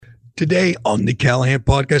Today on the Callahan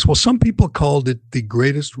podcast, well, some people called it the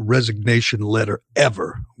greatest resignation letter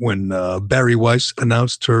ever when Bari Weiss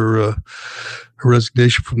announced her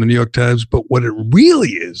resignation from the New York Times. But what it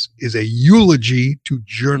really is a eulogy to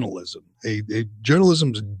journalism.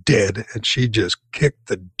 Journalism's dead, and she just kicked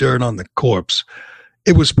the dirt on the corpse.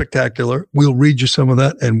 It was spectacular. We'll read you some of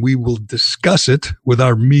that, and we will discuss it with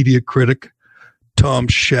our media critic, Tom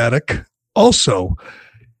Shattuck. Also,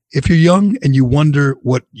 if you're young and you wonder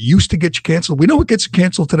what used to get you canceled, we know what gets you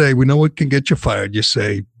canceled today. We know what can get you fired. You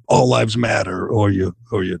say all lives matter, or you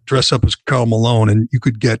dress up as Karl Malone, and you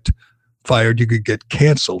could get fired. You could get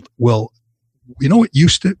canceled. Well, we know what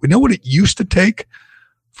it used to take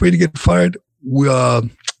for you to get fired.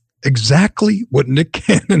 Exactly what Nick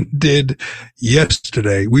Cannon did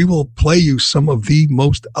yesterday. We will play you some of the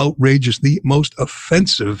most outrageous, the most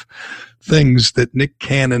offensive things that Nick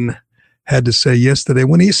Cannon had to say yesterday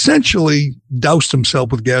when he essentially doused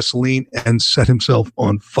himself with gasoline and set himself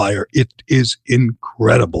on fire. It is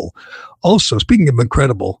incredible. Also, speaking of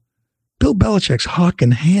incredible, Bill Belichick's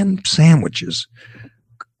hawking ham sandwiches.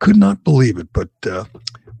 Could not believe it, but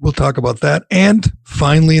we'll talk about that. And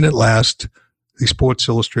finally, and at last, the Sports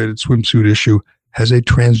Illustrated swimsuit issue has a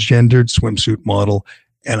transgendered swimsuit model,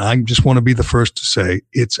 and I just want to be the first to say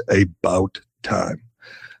it's about time.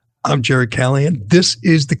 I'm Jerry Callahan. This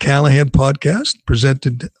is the Callahan Podcast,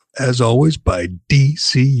 presented, as always, by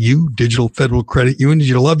DCU, Digital Federal Credit Union.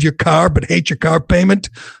 You love your car but hate your car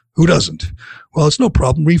payment? Who doesn't? Well, it's no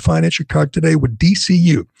problem. Refinance your car today with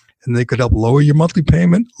DCU, and they could help lower your monthly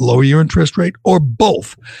payment, lower your interest rate, or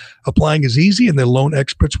both. Applying is easy, and their loan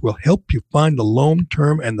experts will help you find the loan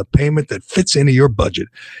term and the payment that fits into your budget.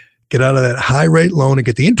 Get out of that high-rate loan and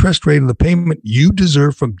get the interest rate and the payment you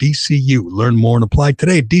deserve from DCU. Learn more and apply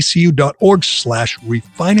today at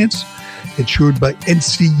dcu.org/refinance. Insured by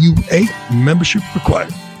NCUA. Membership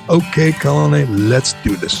required. Okay, Colin, let's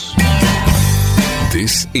do this.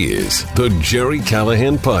 This is the Jerry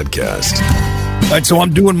Callahan Podcast. All right, so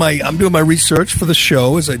I'm doing my research for the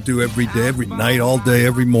show, as I do every day, every night, all day,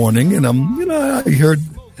 every morning, and I heard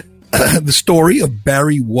the story of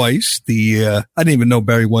Bari Weiss. I didn't even know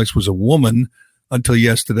Bari Weiss was a woman until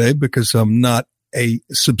yesterday, because I'm not a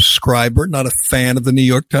subscriber, not a fan of the New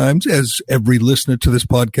York Times, as every listener to this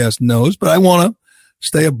podcast knows. But I want to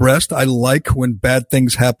stay abreast. I like when bad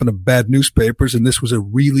things happen to bad newspapers, and this was a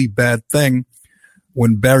really bad thing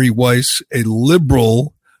when Bari Weiss, a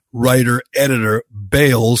liberal writer, editor,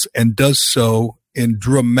 bails, and does so in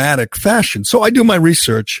dramatic fashion. So I do my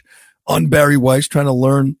research on Bari Weiss, trying to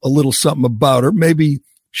learn a little something about her. Maybe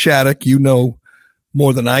Shattuck, you know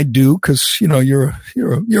more than I do, because you're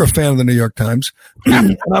a fan of the New York Times.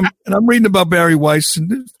 and I'm reading about Bari Weiss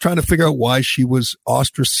and trying to figure out why she was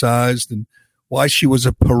ostracized and why she was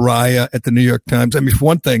a pariah at the New York Times. I mean, for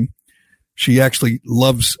one thing, she actually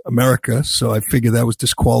loves America, so I figure that was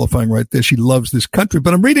disqualifying right there. She loves this country.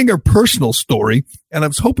 But I'm reading her personal story, and I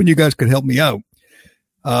was hoping you guys could help me out.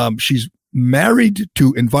 She's married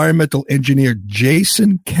to environmental engineer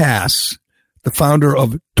Jason Cass, the founder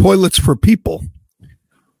of Toilets for People.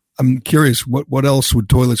 I'm curious, what else would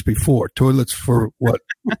toilets be for? Toilets for what?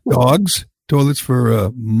 Dogs? Toilets for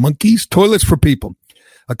monkeys? Toilets for People.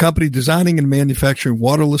 A company designing and manufacturing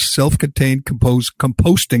waterless, self-contained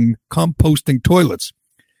composting toilets.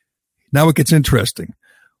 Now it gets interesting.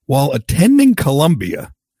 While attending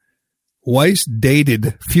Columbia, Weiss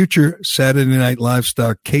dated future Saturday Night Live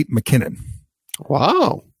star Kate McKinnon.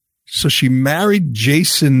 Wow. So she married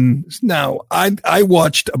Jason. Now, I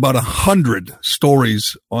watched about 100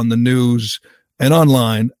 stories on the news and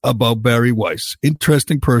online about Bari Weiss.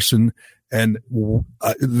 Interesting person. And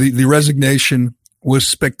the resignation was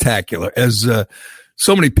spectacular. As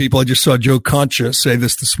so many people, I just saw Joe Concha say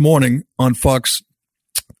this morning on Fox.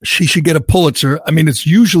 She should get a Pulitzer. I mean, it's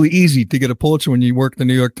usually easy to get a Pulitzer when you work the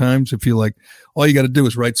New York Times. If you like, all you got to do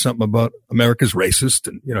is write something about America's racist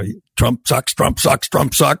and, Trump sucks,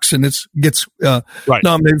 and it gets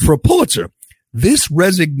nominated for a Pulitzer. This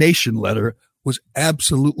resignation letter was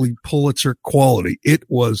absolutely Pulitzer quality. It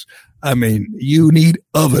was, you need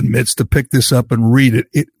oven mitts to pick this up and read it.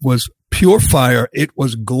 It was pure fire. It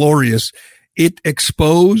was glorious. It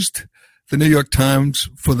exposed the New York Times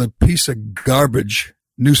for the piece of garbage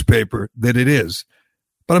newspaper that it is.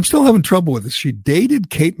 But I'm still having trouble with this. She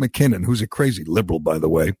dated Kate McKinnon, who's a crazy liberal, by the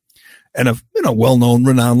way, and a well-known,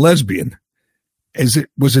 renowned lesbian.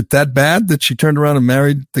 Was it that bad that she turned around and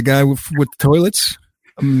married the guy with toilets?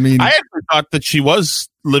 I actually thought that she was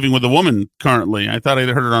living with a woman currently. I thought I'd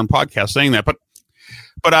heard her on podcast saying that, but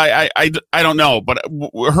but I don't know. But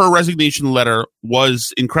her resignation letter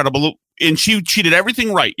was incredible, and she did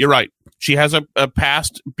everything right. You're right. She has a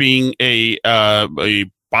past being a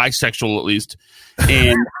bisexual, at least,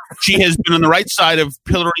 and she has been on the right side of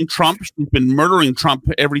pillaring Trump. She's been murdering Trump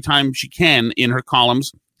every time she can in her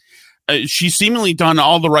columns. She's seemingly done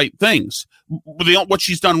all the right things. What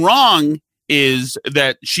she's done wrong is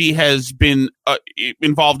that she has been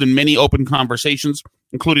involved in many open conversations,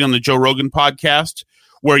 including on the Joe Rogan podcast,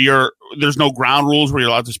 where there's no ground rules, where you're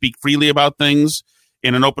allowed to speak freely about things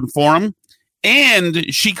in an open forum.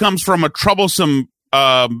 And she comes from a troublesome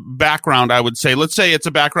background, I would say. Let's say it's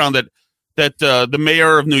a background that the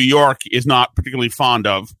mayor of New York is not particularly fond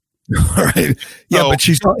of. All right. Yeah, but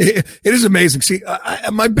it is amazing. See,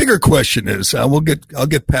 my bigger question is, I'll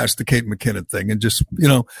get past the Kate McKinnon thing and just,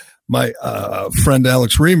 my friend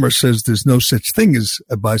Alex Reamer says there's no such thing as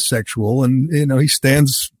a bisexual, and, he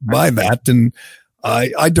stands by that. And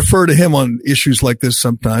I defer to him on issues like this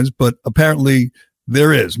sometimes, but apparently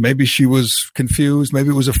there is. Maybe she was confused.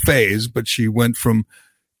 Maybe it was a phase, but she went from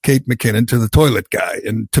Kate McKinnon to the toilet guy.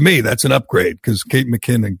 And to me, that's an upgrade, because Kate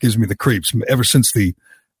McKinnon gives me the creeps ever since the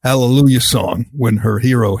Hallelujah song, when her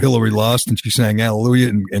hero Hillary lost and she sang Hallelujah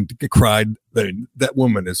and cried. That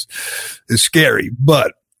woman is scary.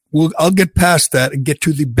 But I'll get past that and get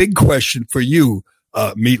to the big question for you,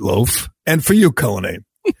 Meatloaf, and for you, Cullinane.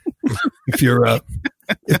 If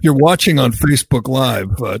you're watching on Facebook Live,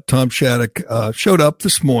 Tom Shattuck showed up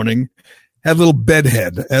this morning, had a little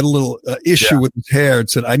bedhead, had a little issue with his hair, and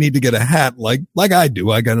said, "I need to get a hat like I do.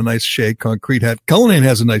 I got a nice Shea Concrete hat." Cullinane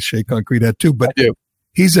has a nice Shea Concrete hat too, but I do.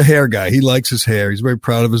 He's a hair guy. He likes his hair. He's very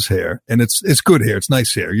proud of his hair, and it's good hair. It's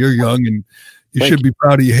nice hair. You're young, and you should be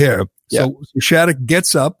proud of your hair. Yeah. So Shattuck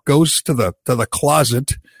gets up, goes to the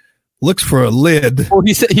closet, looks for a lid. Well,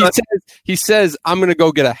 he says, "I'm going to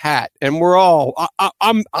go get a hat," and we're all.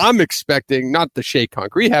 I'm expecting not the Shea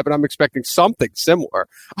Concrete hat, but I'm expecting something similar.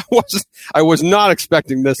 I was not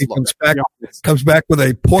expecting this. He comes back with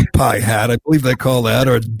a pork pie hat. I believe they call that,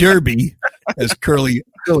 or a derby, as Curly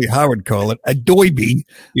Howard call it, a doiby.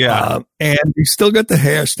 Yeah. And you still got the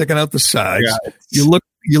hair sticking out the sides. Yeah,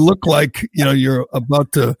 you look like, you're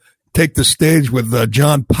about to take the stage with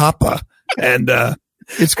John Papa, and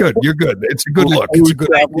it's good. You're good. It's a good look. It's a good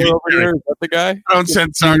look. Over here. Is that the guy? I don't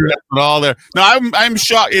sense sarcasm at all there. No, I'm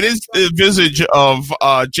shocked. It is the visage of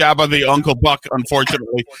Jabba the Uncle Buck,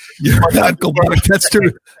 unfortunately. Yeah, Uncle Buck. That's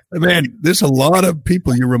true. Man, there's a lot of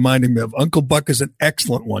people you're reminding me of. Uncle Buck is an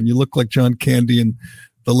excellent one. You look like John Candy and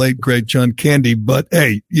the late, great John Candy. But,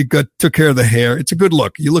 hey, you took care of the hair. It's a good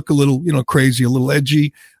look. You look a little, crazy, a little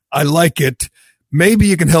edgy. I like it. Maybe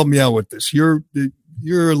you can help me out with this. You're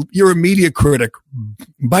a media critic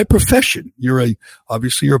by profession.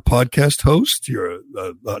 Obviously you're a podcast host. You're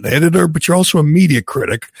an editor, but you're also a media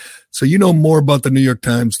critic. So you know more about the New York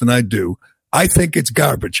Times than I do. I think it's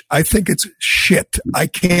garbage. I think it's shit. I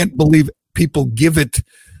can't believe people give it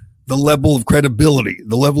the level of credibility,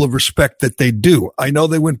 the level of respect that they do. I know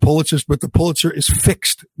they win Pulitzers, but the Pulitzer is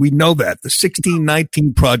fixed. We know that. The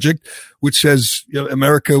 1619 Project, which says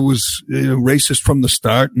America was racist from the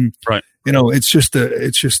start, and right. It's just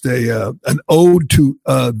an ode to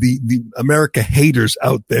the America haters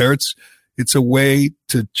out there. It's a way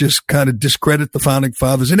to just kind of discredit the founding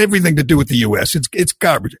fathers and everything to do with the U.S. It's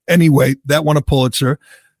garbage. Anyway, that won a Pulitzer.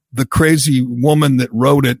 The crazy woman that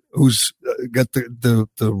wrote it, who's got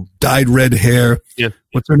the dyed red hair. Yeah.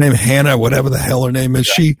 What's her name? Hannah, whatever the hell her name is.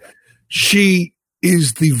 Yeah. She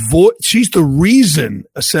is she's the reason,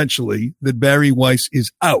 essentially, that Bari Weiss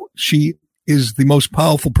is out. She is the most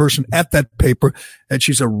powerful person at that paper, and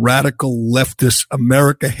she's a radical leftist,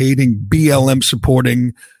 America-hating,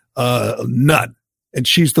 BLM-supporting nut. And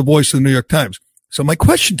she's the voice of the New York Times. So my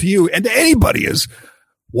question to you and to anybody is,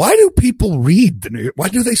 why do people read the New York? Why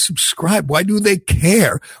do they subscribe? Why do they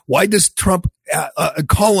care? Why does Trump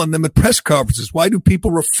call on them at press conferences? Why do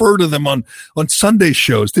people refer to them on Sunday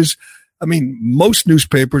shows? Most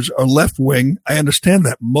newspapers are left-wing. I understand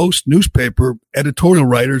that. Most newspaper editorial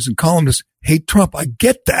writers and columnists hate Trump. I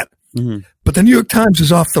get that. Mm-hmm. But the New York Times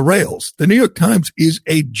is off the rails. The New York Times is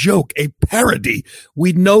a joke, a parody.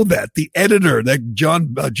 We know that. The editor, that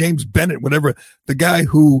James Bennett, whatever, the guy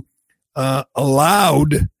who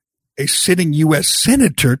allowed a sitting U.S.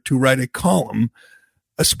 senator to write a column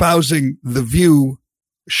espousing the view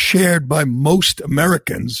shared by most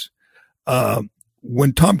Americans.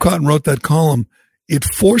 When Tom Cotton wrote that column, they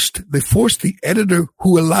forced the editor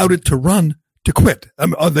who allowed it to run to quit.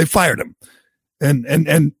 They fired him. And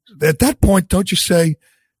at that point, don't you say,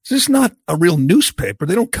 this is not a real newspaper.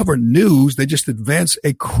 They don't cover news. They just advance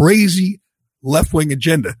a crazy left-wing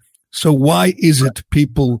agenda. So why is it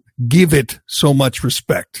people give it so much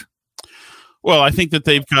respect? Well, I think that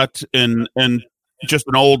they've got just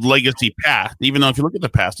an old legacy path. Even though if you look at the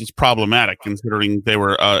past, it's problematic considering they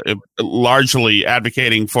were largely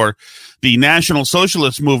advocating for the National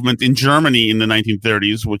Socialist movement in Germany in the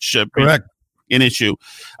 1930s, which correct an issue.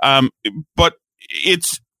 But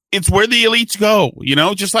it's where the elites go,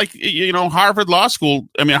 just like, Harvard Law School.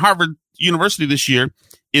 I mean, Harvard University this year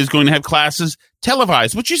is going to have classes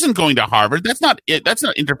televised, which isn't going to Harvard. That's not it. That's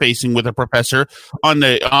not interfacing with a professor on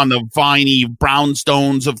the viney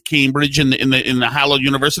brownstones of Cambridge in the hallowed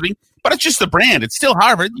university. But it's just the brand. It's still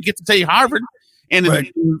Harvard. You get to say Harvard. And right.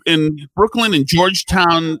 in Brooklyn and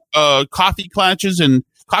Georgetown, coffee clutches and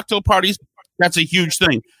cocktail parties, that's a huge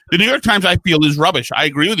thing. The New York Times, I feel, is rubbish. I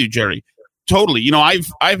agree with you, Jerry. Totally.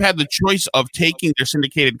 I've had the choice of taking their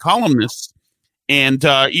syndicated columnists. And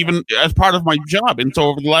even as part of my job. And so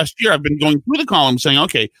over the last year, I've been going through the columns saying,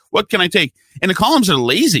 okay, what can I take? And the columns are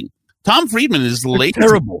lazy. Tom Friedman is lazy.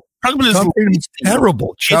 Terrible. Tom Friedman's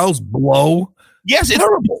terrible. Charles Blow. Yes, it's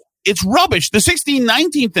terrible. It's rubbish. The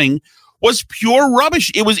 1619 thing was pure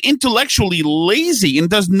rubbish. It was intellectually lazy and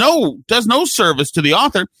does no service to the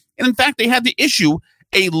author. And in fact, they had to issue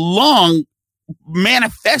a long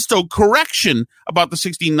manifesto correction about the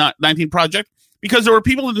 1619 project because there were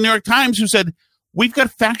people in the New York Times who said, we've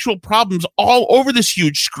got factual problems all over this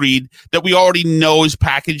huge screed that we already know is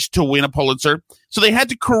packaged to win a Pulitzer. So they had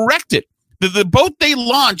to correct it. The boat they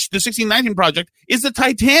launched, the 1619 project, is the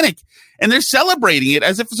Titanic, and they're celebrating it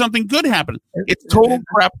as if something good happened. It's total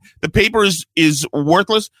crap. The paper is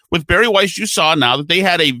worthless. With Bari Weiss, you saw now that they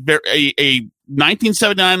had a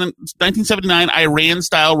 1979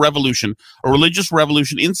 Iran-style revolution, a religious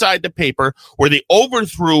revolution inside the paper where they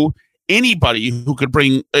overthrew anybody who could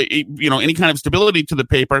bring any kind of stability to the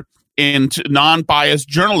paper and non-biased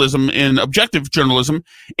journalism and objective journalism,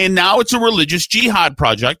 and now it's a religious jihad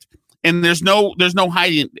project, and there's no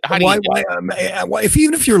hiding. Why?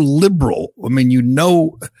 Even if you're liberal, I mean,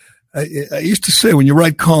 I used to say when you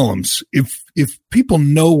write columns, if people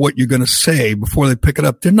know what you're going to say before they pick it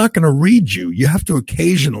up, they're not going to read you. You have to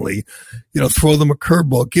occasionally, throw them a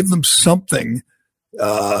curveball, give them something.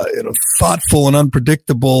 Thoughtful and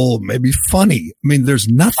unpredictable, maybe funny. I mean, there's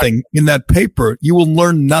nothing in that paper. You will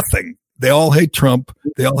learn nothing. They all hate Trump.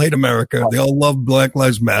 They all hate America. They all love Black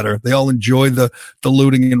Lives Matter. They all enjoy the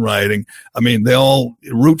looting and rioting. I mean, they all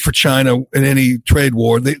root for China in any trade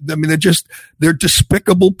war. They're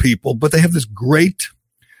despicable people, but they have this great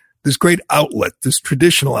outlet, this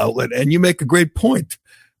traditional outlet. And you make a great point.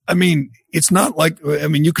 I mean, it's not like,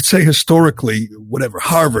 you could say historically, whatever,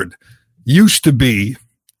 Harvard used to be,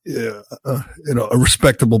 a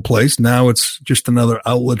respectable place. Now it's just another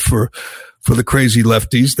outlet for the crazy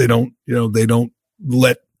lefties. They don't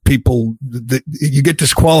let people, you get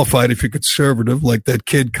disqualified if you're conservative, like that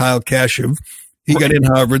kid, Kyle Kashev. He got in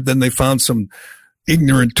Harvard. Then they found some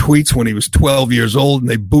ignorant tweets when he was 12 years old and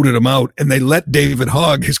they booted him out, and they let David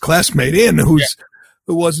Hogg, his classmate, in who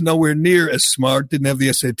was nowhere near as smart, didn't have the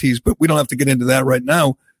SATs, but we don't have to get into that right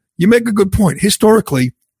now. You make a good point.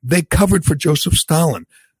 Historically, they covered for Joseph Stalin.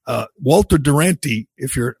 Walter Duranty,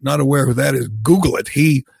 if you're not aware who that is, Google it.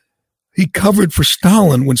 He covered for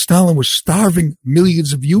Stalin when Stalin was starving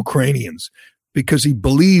millions of Ukrainians because he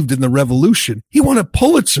believed in the revolution. He won a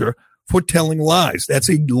Pulitzer for telling lies. That's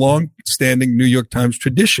a long-standing New York Times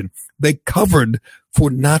tradition. They covered for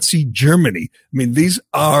Nazi Germany. I mean, these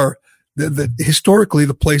are historically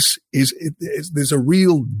the place is there's a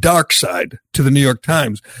real dark side to the New York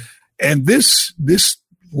Times, and this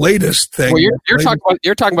latest thing. Well,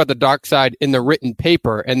 you're talking about the dark side in the written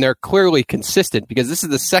paper, and they're clearly consistent because this is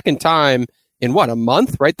the second time in a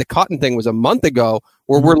month, right? The Cotton thing was a month ago,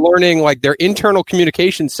 where we're learning like their internal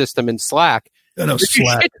communication system in Slack.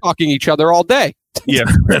 Slack talking each other all day. Yeah,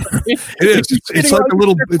 it is. It's like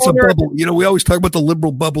it's a bubble. We always talk about the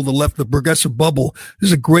liberal bubble, the left, the progressive bubble. This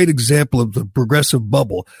is a great example of the progressive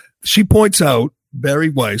bubble. She points out Bari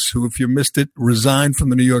Weiss, who, if you missed it, resigned from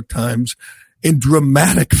the New York Times in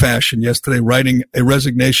dramatic fashion yesterday, writing a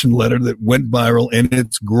resignation letter that went viral, and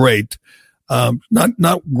it's great.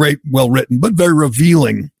 Not great, well written, but very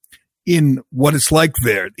revealing in what it's like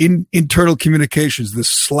there in internal communications, this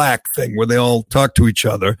Slack thing where they all talk to each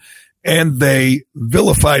other, and they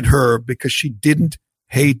vilified her because she didn't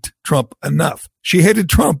hate Trump enough. She hated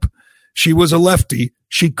Trump. She was a lefty.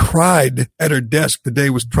 She cried at her desk the day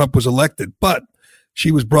Trump was elected, but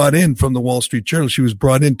she was brought in from the Wall Street Journal. She was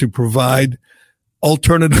brought in to provide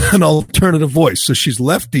an alternative voice. So she's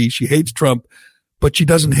lefty. She hates Trump, but she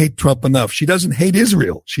doesn't hate Trump enough. She doesn't hate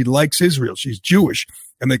Israel. She likes Israel. She's Jewish.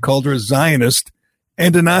 And they called her a Zionist.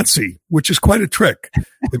 and a Nazi, which is quite a trick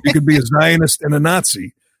if you could be a Zionist and a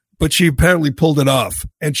Nazi. But she apparently pulled it off.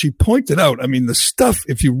 And she pointed out, I mean, the stuff,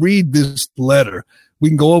 if you read this letter, we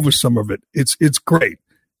can go over some of it. It's great.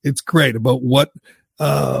 It's great about what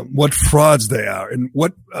frauds they are and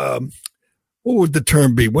what would the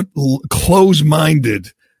term be? What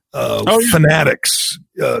close-minded fanatics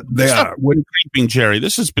they are. Creeping, Jerry.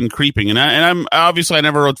 This has been creeping, and I'm obviously I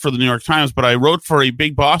never wrote for the New York Times, but I wrote for a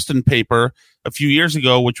big Boston paper a few years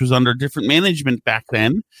ago, which was under different management back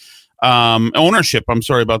then, ownership. I'm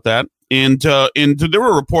sorry about that. And there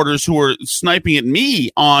were reporters who were sniping at me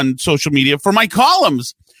on social media for my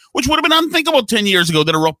columns, which would have been unthinkable 10 years ago.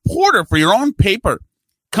 That a reporter for your own paper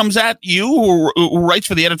comes at you who writes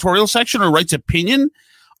for the editorial section or writes opinion.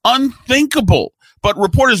 Unthinkable. But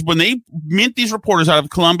reporters, when they mint these reporters out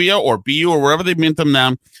of Columbia or BU or wherever they mint them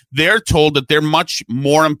now, they're told that they're much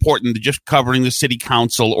more important than just covering the city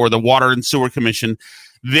council or the water and sewer commission.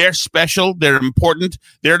 They're special. They're important.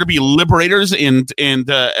 They're to be liberators and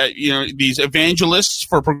these evangelists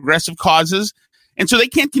for progressive causes. And so they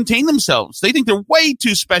can't contain themselves. They think they're way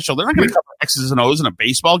too special. They're not going to cover X's and O's in a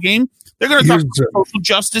baseball game. They're going to talk about the social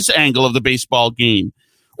justice angle of the baseball game.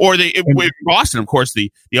 Or with Boston, of course,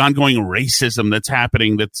 the ongoing racism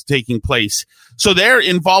that's taking place. So they're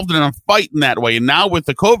involved in a fight in that way. And now with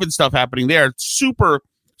the COVID stuff happening, they're super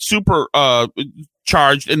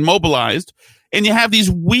charged and mobilized. And you have these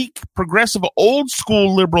weak, progressive, old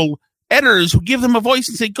school liberal editors who give them a voice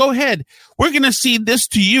and say, go ahead. We're going to cede this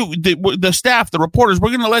to you, the staff, the reporters. We're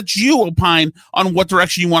going to let you opine on what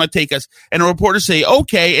direction you want to take us. And the reporters say,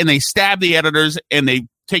 okay. And they stab the editors and they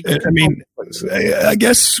take. I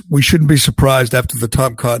guess we shouldn't be surprised after the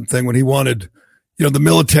Tom Cotton thing when he wanted, the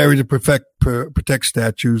military to protect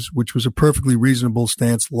statues, which was a perfectly reasonable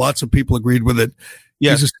stance. Lots of people agreed with it.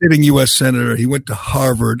 Yes. He's a sitting U.S. senator. He went to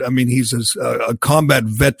Harvard. I mean, he's a combat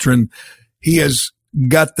veteran. He has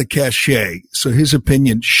got the cachet, so his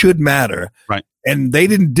opinion should matter. Right. And they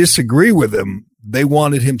didn't disagree with him. They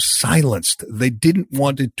wanted him silenced. They didn't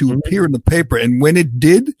want it to appear in the paper. And when it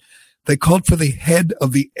did, they called for the head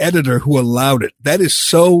of the editor who allowed it. That is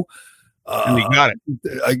so, and we got it.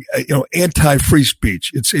 Anti-free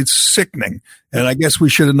speech. It's sickening. And I guess we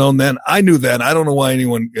should have known then. I knew that. I don't know why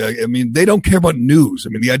anyone, they don't care about news. I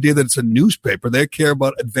mean, the idea that it's a newspaper, they care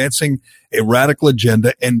about advancing a radical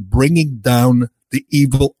agenda and bringing down the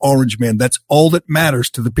evil orange man. That's all that matters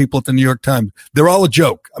to the people at the New York Times. They're all a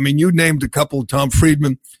joke. I mean, you named a couple, Tom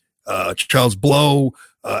Friedman, Charles Blow,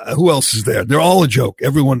 who else is there? They're all a joke.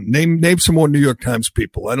 Everyone name some more New York Times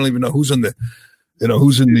people. I don't even know who's in the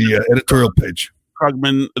editorial page.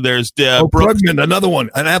 Krugman. There's Krugman, another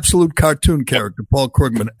one, an absolute cartoon character, Paul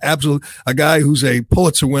Krugman, a guy who's a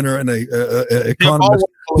Pulitzer winner and a economist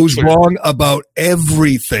who's wrong about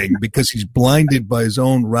everything because he's blinded by his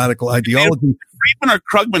own radical ideology. Friedman or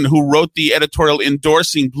Krugman, who wrote the editorial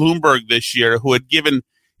endorsing Bloomberg this year, who had given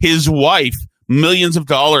his wife millions of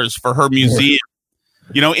dollars for her museum.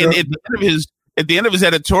 At the end of his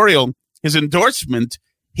editorial, his endorsement,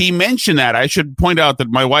 he mentioned that. I should point out that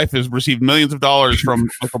my wife has received millions of dollars from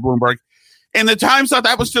Michael Bloomberg, and the Times thought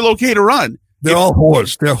that was still okay to run. They're all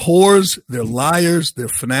whores. They're whores. They're liars. They're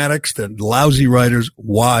fanatics. They're lousy writers.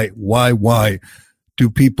 Why do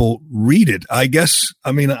people read it? I guess,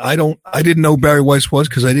 I didn't know Bari Weiss was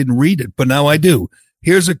because I didn't read it, but now I do.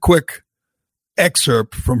 Here's a quick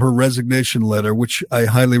excerpt from her resignation letter, which I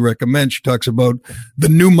highly recommend. She talks about the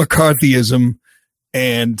new McCarthyism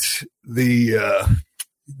and the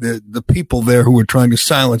people there who were trying to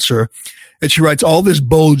silence her. And she writes, all this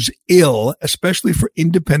bodes ill, especially for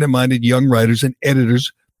independent-minded young writers and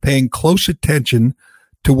editors paying close attention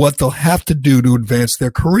to what they'll have to do to advance their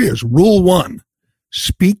careers. Rule 1,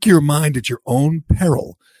 speak your mind at your own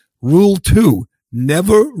peril. Rule 2,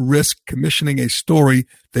 never risk commissioning a story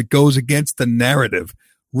that goes against the narrative.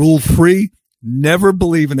 Rule 3, never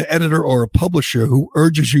believe an editor or a publisher who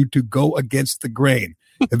urges you to go against the grain.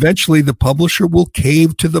 Eventually, the publisher will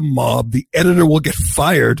cave to the mob, the editor will get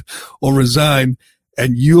fired or resign,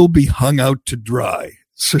 and you'll be hung out to dry.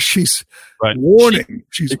 So she's warning.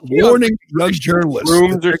 She's warning young journalists.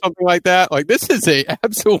 Rooms or something like that. Like, this is a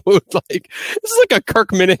absolute, this is like a Kirk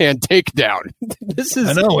Minahan takedown. This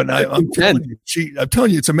is. I know, and I'm telling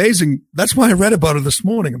you, it's amazing. That's why I read about her this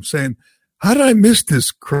morning. I'm saying, how did I miss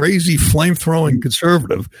this crazy flame-throwing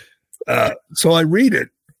conservative? So I read it.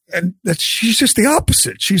 And that she's just the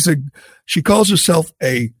opposite. She calls herself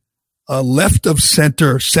a left of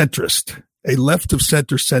center centrist,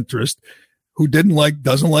 who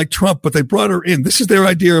doesn't like Trump, but they brought her in. This is their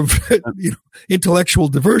idea of intellectual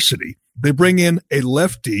diversity. They bring in a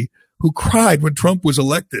lefty who cried when Trump was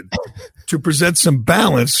elected to present some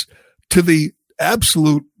balance to the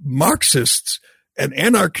absolute Marxists and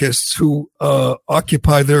anarchists who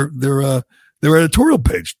occupy their editorial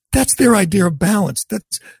page. That's their idea of balance.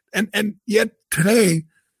 And yet today,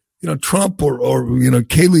 Trump or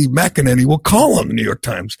Kayleigh McEnany will call on the New York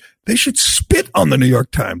Times. They should spit on the New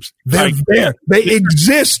York Times. They're there. They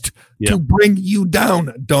exist to bring you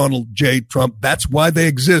down, Donald J. Trump. That's why they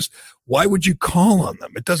exist. Why would you call on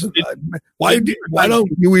them? It doesn't. Why don't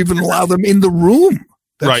you even allow them in the room?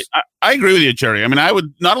 Right. I agree with you, Jerry. I mean,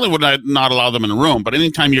 not only would I not allow them in the room, but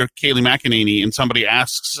anytime you're Kayleigh McEnany and somebody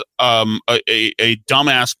asks a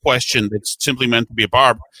dumbass question that's simply meant to be a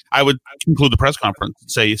barb, I would conclude the press conference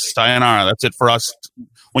and say, sayonara, that's it for us.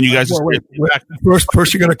 When you guys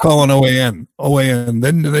first you're going to call on OAN,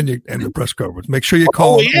 then you end the press conference. Make sure you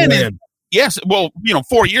call OAN. Yes. Well,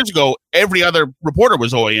 4 years ago, every other reporter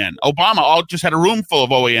was OAN. Obama just had a room full of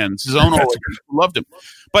OANs, his own OANs, loved him.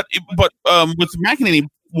 But with McEnany,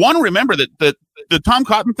 remember that the Tom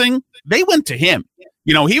Cotton thing, they went to him.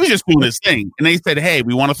 He was just doing his thing. And they said, hey,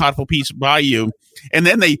 we want a thoughtful piece by you. And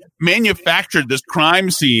then they manufactured this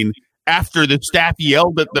crime scene after the staff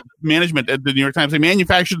yelled at the management at the New York Times. They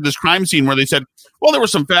manufactured this crime scene where they said, well, there were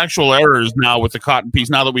some factual errors now with the Cotton piece.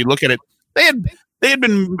 Now that we look at it, they had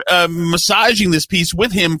been massaging this piece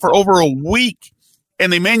with him for over a week,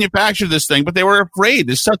 and they manufactured this thing, but they were afraid.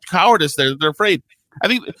 There's such cowardice there. They're afraid. I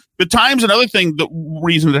think the Times, another thing, the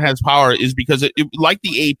reason it has power is because it like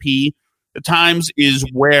the AP, the Times is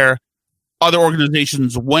where other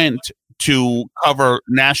organizations went to cover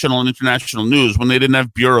national and international news when they didn't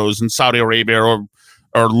have bureaus in Saudi Arabia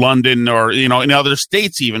or London or, in other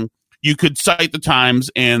states even. You could cite the Times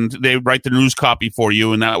and they write the news copy for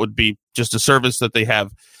you, and that would be just a service that they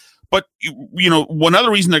have. But, one other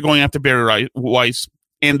reason they're going after Bari Weiss,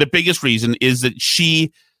 and the biggest reason, is that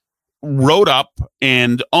she wrote up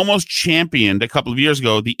and almost championed a couple of years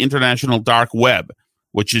ago the international dark web,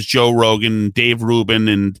 which is Joe Rogan, Dave Rubin,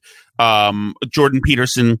 and Jordan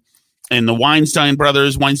Peterson, and the Weinstein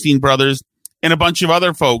brothers, and a bunch of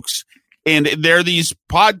other folks. And there are these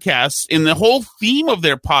podcasts, and the whole theme of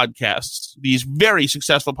their podcasts, these very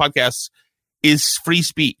successful podcasts, is free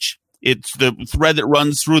speech. It's the thread that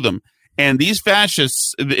runs through them. And these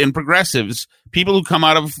fascists and progressives, people who come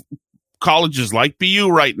out of colleges like BU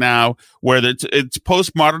right now, where it's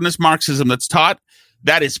postmodernist Marxism that's taught,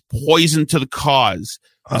 that is poison to the cause.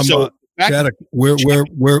 Shattuck,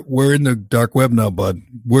 we're in the dark web now, bud.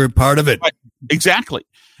 We're part of it. Exactly.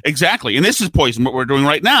 And this is poison, what we're doing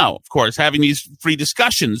right now, of course, having these free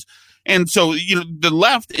discussions. And so, the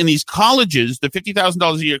left in these colleges, the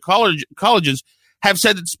 $50,000 a year colleges, have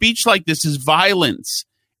said that speech like this is violence.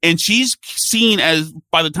 And she's seen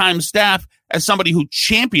by the Times staff as somebody who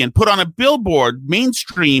put on a billboard,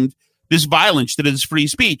 mainstreamed this violence that is free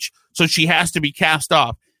speech. So she has to be cast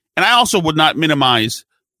off. And I also would not minimize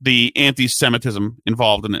the anti-Semitism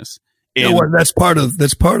involved in this. That's part of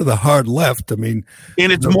the hard left. I mean,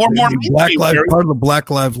 and it's more part of the Black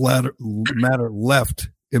Lives Matter left.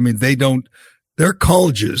 I mean, their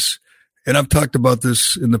colleges, and I've talked about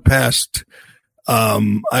this in the past.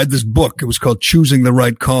 I had this book. It was called Choosing the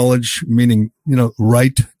Right College, meaning,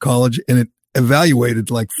 right college. And it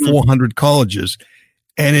evaluated like 400 colleges,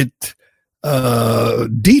 and it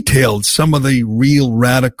detailed some of the real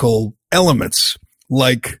radical elements,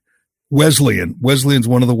 like Wesleyan's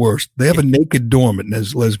one of the worst. They have a naked dorm at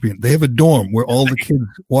Lesbian. They have a dorm where all the kids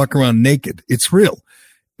walk around naked. It's real.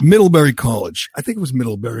 Middlebury College. I think it was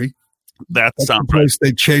Middlebury. That's the place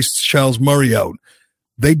they chased Charles Murray out.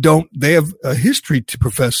 They have a history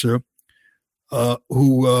professor,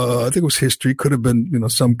 who, I think it was history, could have been,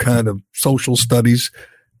 some kind of social studies,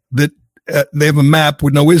 that they have a map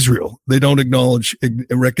with no Israel. They don't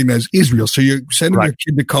recognize Israel. So you're sending your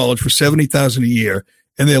kid to college for $70,000 a year,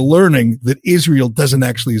 and they're learning that Israel doesn't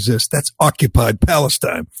actually exist. That's occupied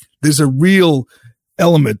Palestine. There's a real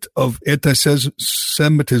element of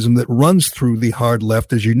anti-Semitism that runs through the hard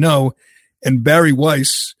left, as you know, and Bari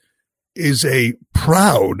Weiss is a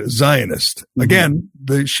proud Zionist. Again,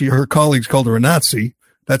 her colleagues called her a Nazi.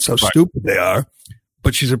 That's how stupid they are.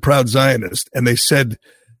 But she's a proud Zionist. And they said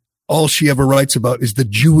all she ever writes about is the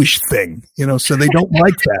Jewish thing, so they don't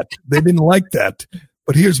like that. They didn't like that.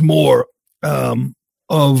 But here's more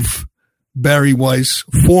of Bari Weiss,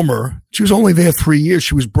 she was only there 3 years.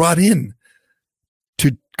 She was brought in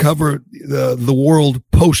to cover the world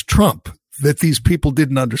post-Trump that these people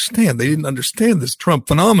didn't understand. They didn't understand this Trump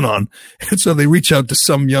phenomenon. And so they reach out to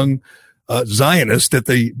some young Zionist at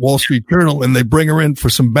the Wall Street Journal, and they bring her in for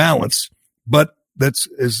some balance. But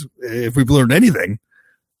if we've learned anything,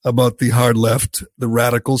 about the hard left, the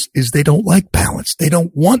radicals, is they don't like balance. They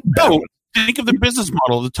don't want balance. No, think of the business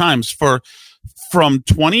model of the Times from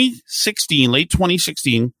 2016, late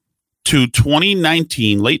 2016 to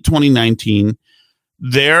 2019, late 2019.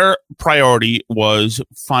 Their priority was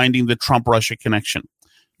finding the Trump-Russia connection,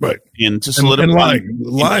 right? And to solidify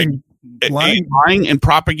lying and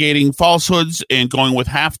propagating falsehoods and going with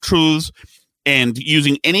half-truths and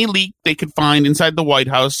using any leak they could find inside the White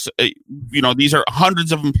House. These are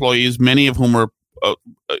hundreds of employees, many of whom were,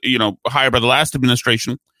 hired by the last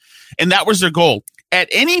administration. And that was their goal. At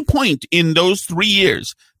any point in those 3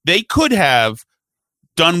 years, they could have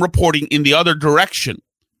done reporting in the other direction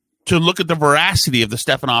to look at the veracity of the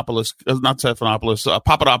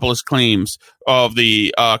Papadopoulos claims of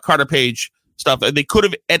the Carter Page stuff. They could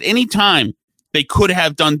have, at any time, they could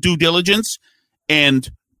have done due diligence and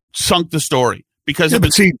sunk the story because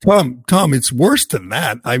but see, Tom, it's worse than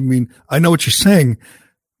that. I mean, I know what you're saying.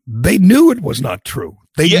 They knew it was not true.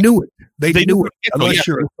 They knew it. They knew it. Unless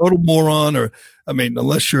you're a total moron, or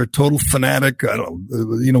unless you're a total fanatic. I don't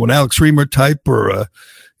know, an Alex Reamer type, or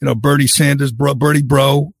Bernie Sanders, Bernie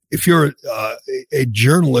bro. If you're a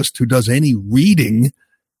journalist who does any reading,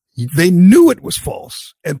 they knew it was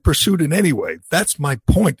false and pursued it anyway. That's my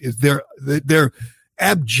point. Is they're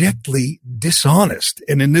abjectly dishonest,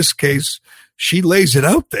 and in this case, she lays it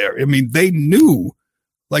out there. I mean, they knew.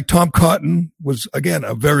 Like Tom Cotton was, again,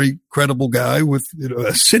 a very credible guy with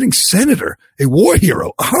a sitting senator, a war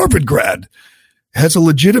hero, a Harvard grad, has a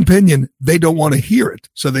legit opinion. They don't want to hear it.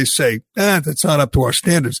 So they say, that's not up to our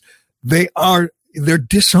standards. They're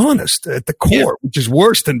dishonest at the core, which is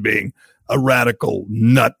worse than being a radical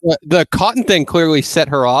nut. The Cotton thing clearly set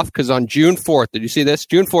her off because on June 4th, did you see this?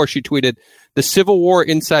 June 4th, she tweeted, "The civil war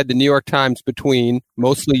inside the New York Times between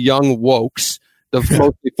mostly young wokes, the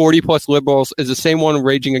mostly 40-plus liberals, is the same one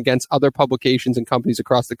raging against other publications and companies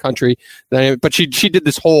across the country." But she did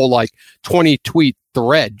this whole 20-tweet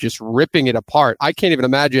thread just ripping it apart. I can't even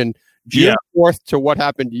imagine June 4th to what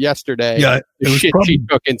happened yesterday. Yeah, the shit she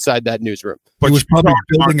took inside that newsroom. But it was probably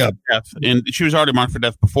building up. And she was already marked for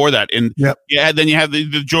death before that. And then you have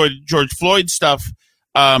the George Floyd stuff,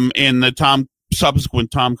 and the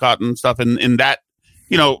subsequent Tom Cotton stuff, and that,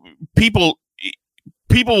 people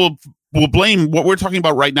will blame what we're talking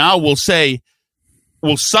about right now. Will cite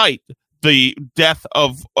the death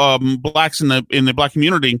of blacks in the black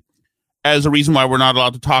community as a reason why we're not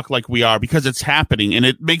allowed to talk like we are, because it's happening and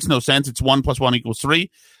it makes no sense. It's 1 + 1 =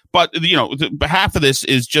 3. But half of this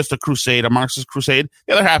is just a crusade, a Marxist crusade.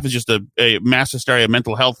 The other half is just a mass hysteria,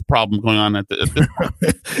 mental health problem going on at this point.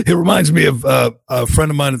 It reminds me of a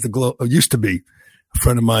friend of mine at the Globe. Used to be a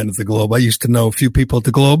friend of mine at the Globe. I used to know a few people at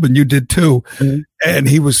the Globe, and you did too. Mm-hmm. And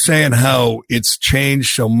he was saying how it's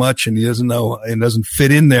changed so much, and he doesn't know, and doesn't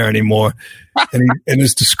fit in there anymore. And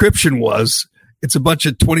his description was, it's a bunch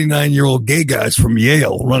of 29-year-old gay guys from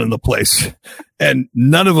Yale running the place, and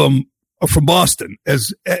none of them are from Boston.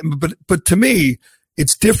 But to me,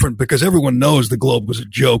 it's different because everyone knows the Globe was a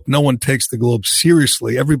joke. No one takes the Globe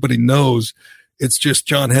seriously. Everybody knows it's just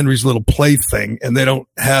John Henry's little plaything, and they don't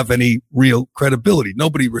have any real credibility.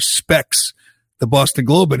 Nobody respects the Boston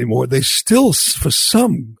Globe anymore. They still, for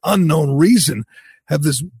some unknown reason, have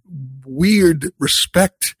this weird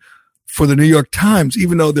respect for the New York Times,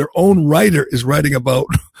 even though their own writer is writing about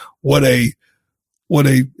what a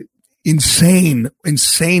insanely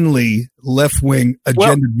left-wing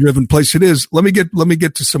agenda-driven place it is. Let me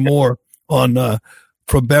get to some more on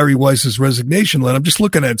from Bari Weiss's resignation letter. I'm just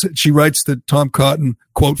looking at it. She writes that Tom Cotton,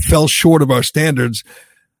 quote, fell short of our standards,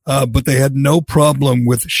 but they had no problem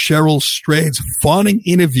with Cheryl Strayed's fawning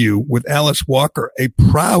interview with Alice Walker, a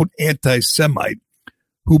proud anti-Semite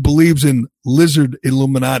who believes in lizard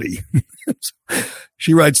Illuminati.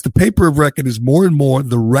 She writes, the paper of record is more and more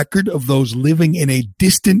the record of those living in a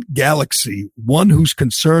distant galaxy, one whose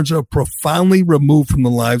concerns are profoundly removed from the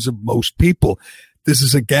lives of most people. This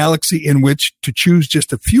is a galaxy in which, to choose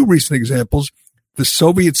just a few recent examples, the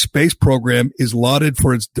Soviet space program is lauded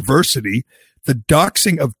for its diversity, the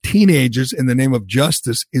doxing of teenagers in the name of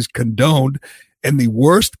justice is condoned, and the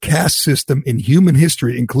worst caste system in human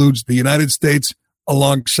history includes the United States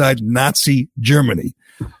alongside Nazi Germany.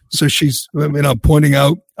 So she's, pointing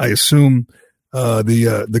out, I assume,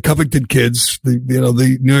 the Covington kids, the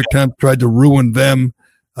New York Times tried to ruin them,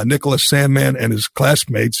 Nicholas Sandmann and his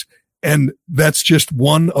classmates. And that's just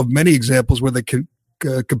one of many examples where they can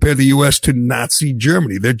compare the U.S. to Nazi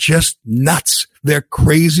Germany. They're just nuts. They're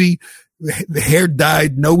crazy, hair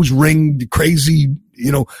dyed, nose ringed, crazy,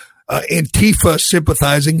 Antifa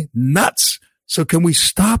sympathizing nuts. So can we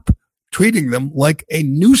stop treating them like a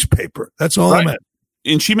newspaper? That's all I'm at.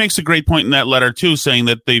 And she makes a great point in that letter, too, saying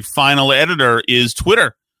that the final editor is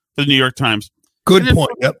Twitter for the New York Times. Good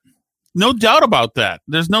point. Yep. No doubt about that.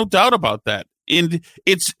 There's no doubt about that. And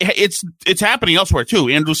it's happening elsewhere, too.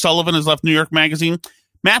 Andrew Sullivan has left New York Magazine.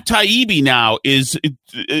 Matt Taibbi now is,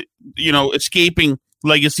 escaping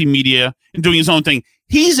legacy media and doing his own thing.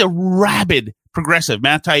 He's a rabid progressive.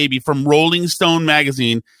 Matt Taibbi from Rolling Stone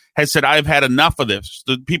magazine has said, I've had enough of this.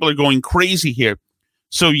 The people are going crazy here.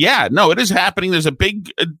 So, yeah, no, it is happening. There's a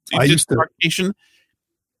big demarcation.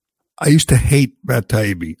 I used to hate Matt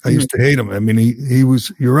Taibbi. I used to hate him. I mean, he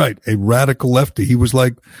was, you're right, a radical lefty. He was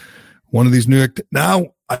like one of these New York. Now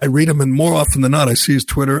I read him, and more often than not, I see his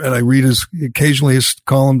Twitter and I read occasionally his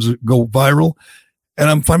columns go viral, and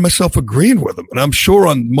I find myself agreeing with him. And I'm sure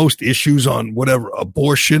on most issues, on whatever,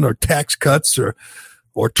 abortion or tax cuts or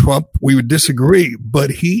Trump, we would disagree, but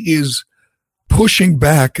he is pushing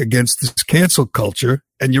back against this cancel culture.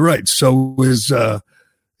 And you're right. So is,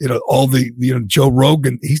 all the, Joe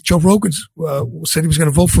Rogan, Joe Rogan's said he was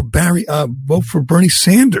going to vote for Bernie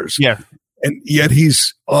Sanders. Yeah. And yet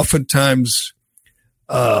he's oftentimes,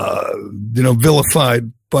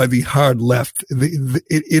 vilified by the hard left.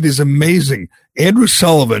 It is amazing. Andrew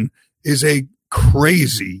Sullivan is a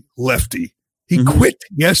crazy lefty. He quit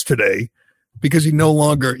yesterday because he no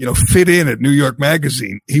longer, fit in at New York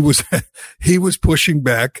Magazine. He was pushing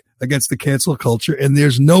back against the cancel culture, and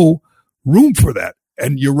there's no room for that.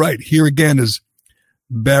 And you're right. Here again is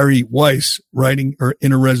Bari Weiss writing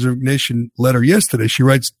in a resignation letter yesterday. She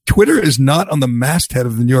writes, Twitter is not on the masthead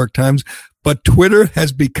of the New York Times, but Twitter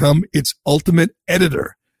has become its ultimate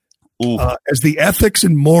editor. As the ethics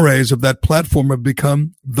and mores of that platform have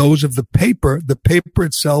become those of the paper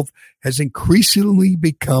itself has increasingly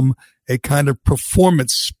become a kind of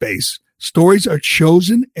performance space. Stories are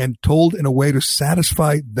chosen and told in a way to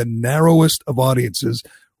satisfy the narrowest of audiences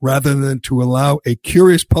rather than to allow a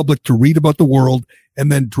curious public to read about the world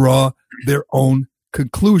and then draw their own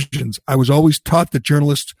conclusions. I was always taught that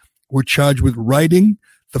journalists were charged with writing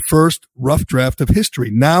the first rough draft of history.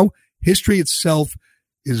 Now, history itself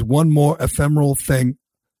is one more ephemeral thing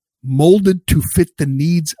molded to fit the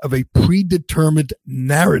needs of a predetermined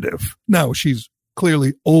narrative. Now, she's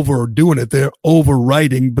clearly overdoing it. They're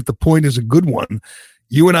overwriting, but the point is a good one.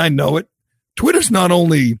 You and I know it. Twitter's not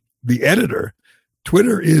only the editor,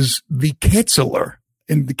 Twitter is the canceler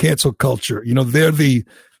in the cancel culture. They're the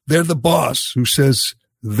boss who says,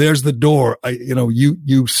 there's the door.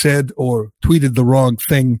 You said or tweeted the wrong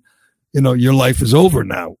thing. Your life is over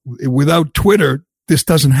now. Without Twitter, this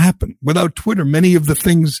doesn't happen. Without Twitter, many of the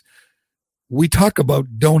things we talk about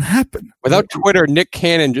don't happen. Without Twitter, Nick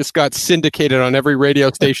Cannon just got syndicated on every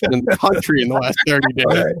radio station in the country in the last 30 days.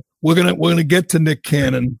 Right. We're gonna get to Nick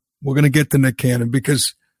Cannon.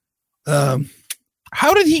 Because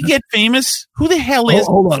how did he get famous? Who the hell is?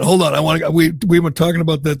 Hold on. We were talking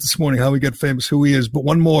about that this morning. How he got famous, who he is. But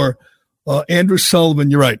one more, Andrew Sullivan.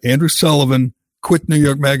 You're right. Andrew Sullivan quit New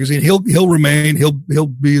York Magazine. He'll remain. He'll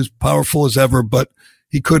be as powerful as ever, but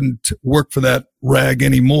he couldn't work for that rag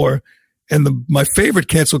anymore. And my favorite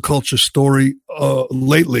cancel culture story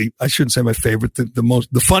lately, I shouldn't say my favorite,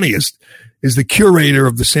 the funniest, is the curator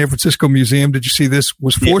of the San Francisco Museum. Did you see this?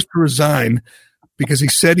 Was forced to resign because he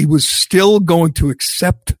said he was still going to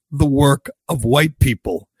accept the work of white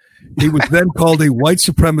people. He was then called a white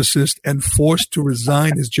supremacist and forced to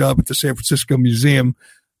resign his job at the San Francisco Museum.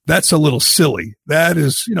 That's a little silly. That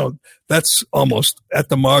is, that's almost at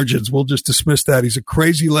the margins. We'll just dismiss that. He's a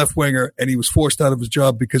crazy left-winger, and he was forced out of his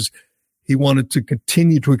job because he wanted to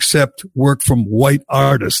continue to accept work from white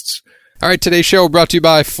artists. All right, today's show brought to you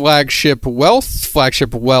by Flagship Wealth,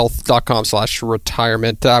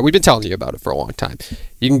 flagshipwealth.com/retirement. We've been telling you about it for a long time.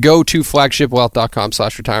 You can go to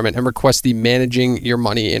flagshipwealth.com/retirement and request the Managing Your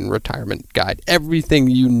Money in Retirement guide.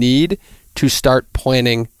 Everything you need to start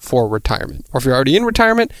planning for retirement. Or if you're already in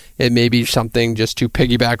retirement, it may be something just to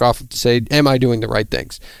piggyback off of to say, am I doing the right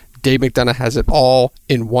things? Dave McDonough has it all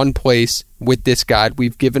in one place with this guide.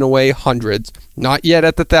 We've given away hundreds, not yet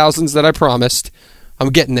at the thousands that I promised.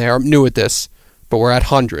 I'm getting there. I'm new at this, but we're at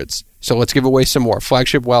hundreds. So let's give away some more.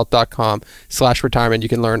 flagshipwealth.com/retirement. You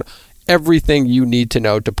can learn everything you need to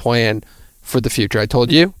know to plan for the future. I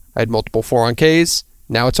told you I had multiple 401ks.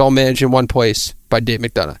 Now it's all managed in one place by Dave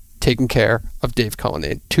McDonough, taking care of Dave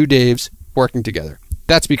Cullinane. Two Daves working together.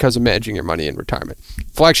 That's because of managing your money in retirement.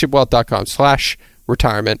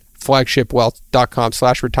 flagshipwealth.com/retirement.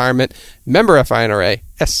 flagshipwealth.com/retirement. Member FINRA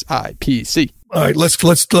SIPC. All right, let's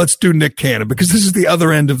do Nick Cannon, because this is the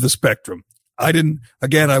other end of the spectrum. I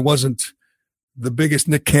wasn't the biggest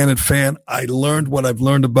Nick Cannon fan. I learned what I've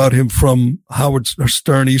learned about him from Howard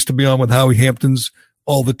Stern. He used to be on with Howie Hampton's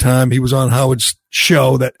all the time. He was on Howard's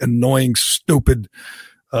show, that annoying, stupid,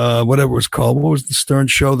 whatever it was called. What was the Stern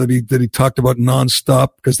show that he talked about nonstop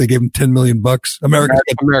because they gave him $10 million?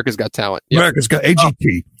 America's Got Talent. Yep. America's Got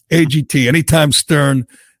AGT. AGT. Anytime Stern,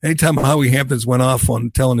 anytime Howie Hamptons went off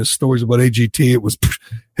on telling his stories about AGT, it was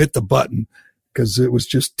hit the button because it was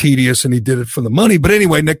just tedious and he did it for the money. But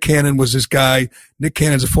anyway, Nick Cannon was this guy. Nick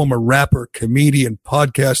Cannon's a former rapper, comedian,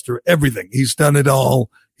 podcaster, everything. He's done it all.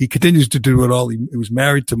 He continues to do it all. He was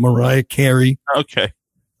married to Mariah Carey. Okay.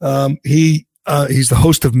 He's the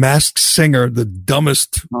host of Masked Singer, the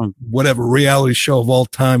dumbest whatever reality show of all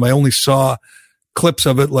time. I only saw clips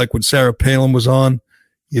of it, like when Sarah Palin was on.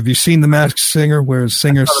 Have you seen the Masked Singer, where a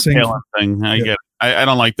singer sings? Thing. I get it. I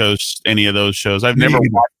don't like any of those shows. I've never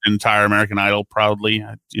watched an entire American Idol, proudly.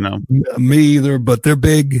 Me either, but they're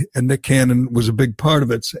big, and Nick Cannon was a big part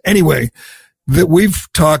of it. So anyway, that we've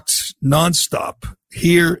talked nonstop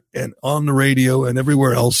here and on the radio and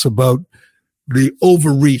everywhere else about the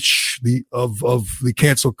overreach of the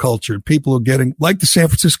cancel culture. People are getting, like the San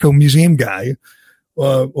Francisco Museum guy,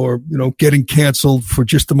 or getting canceled for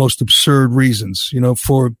just the most absurd reasons.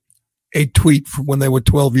 For a tweet from when they were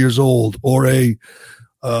 12 years old, or a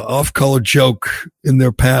off-color joke in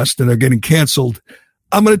their past, and they're getting canceled.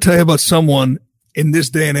 I'm going to tell you about someone in this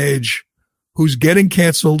day and age who's getting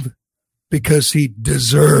canceled because he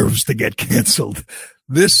deserves to get canceled.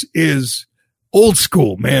 This is old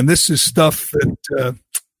school, man. This is stuff that,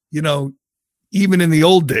 even in the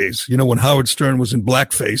old days, when Howard Stern was in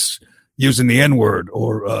blackface using the N-word,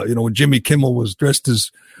 or, when Jimmy Kimmel was dressed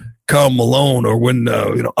as Karl Malone, or when,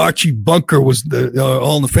 Archie Bunker was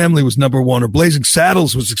All in the Family was number one, or Blazing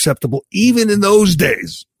Saddles was acceptable. Even in those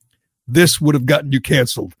days, this would have gotten you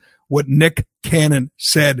canceled. What Nick Cannon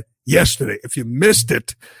said yesterday, if you missed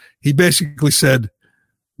it, he basically said,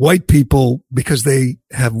 white people, because they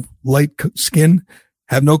have light skin,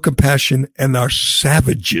 have no compassion and are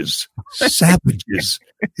savages. Savages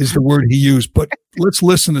is the word he used. But let's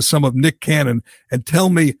listen to some of Nick Cannon and tell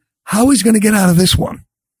me how he's going to get out of this one.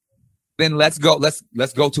 Then let's go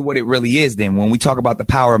to what it really is. Then when we talk about the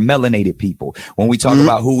power of melanated people, when we talk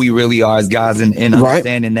about who we really are as guys, and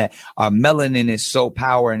understanding that our melanin is so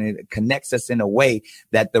powerful and it connects us in a way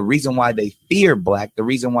that the reason why they fear black, the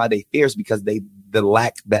reason why they fear is because the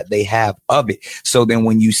lack that they have of it. So then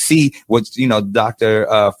when you see what,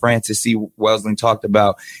 Dr. Francis C. Welsing talked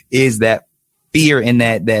about, is that fear in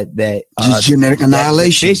that genetic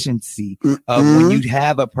annihilation efficiency of when you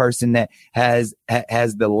have a person that has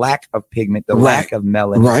the lack of pigment, the lack of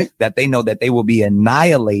melanin, that they know that they will be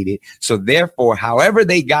annihilated. So therefore, however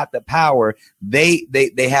they got the power, they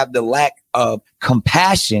have the lack of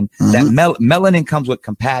compassion. That melanin comes with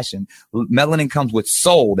compassion. Melanin comes with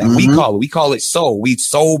soul, that we call it soul. We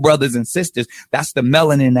soul brothers and sisters. That's the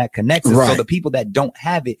melanin that connects us. So the people that don't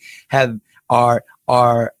have it are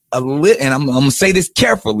and I'm going to say this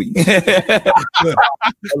carefully, a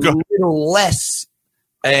little less,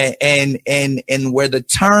 and where the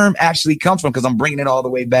term actually comes from, because I'm bringing it all the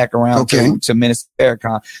way back around to Minister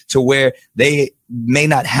Farrakhan, to where they may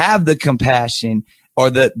not have the compassion, or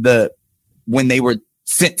the when they were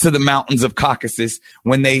sent to the mountains of Caucasus,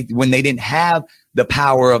 when they didn't have the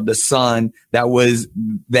power of the sun,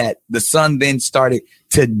 that the sun then started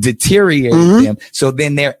to deteriorate them. So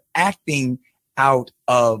then they're acting out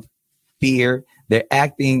of fear. They're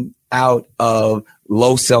acting out of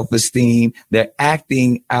low self-esteem. They're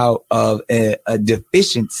acting out of a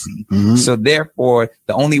deficiency. So therefore,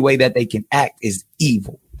 the only way that they can act is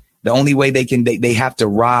evil. The only way they have to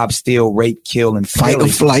rob, steal, rape, kill, and fight or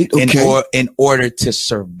flight in order to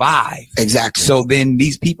survive. Exactly. So then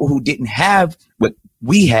these people who didn't have what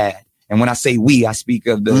we had, and when I say we, I speak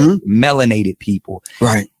of the melanated people.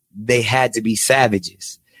 Right. They had to be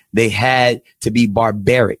savages. They had to be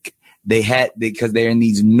barbaric. Because they're in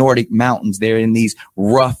these Nordic mountains. They're in these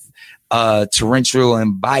rough, torrential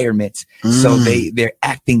environments. So they're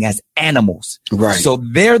acting as animals. Right. So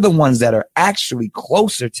they're the ones that are actually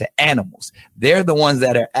closer to animals. They're the ones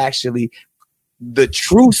that are actually the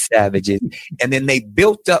true savages. And then they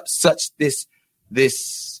built up such this,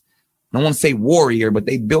 I don't want to say warrior, but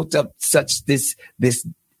they built up such this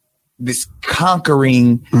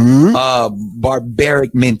conquering,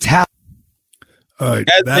 barbaric mentality. As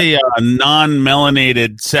a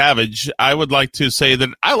non-melanated savage, I would like to say that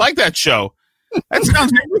I like that show. That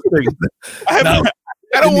sounds interesting.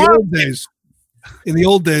 In the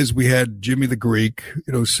old days, we had Jimmy the Greek,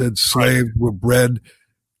 said slaves were bred.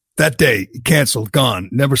 That day, canceled, gone,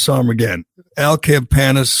 never saw him again. Al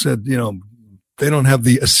Campanis said, they don't have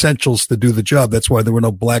the essentials to do the job. That's why there were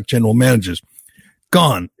no black general managers.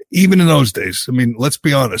 Gone. Even in those days. I mean, let's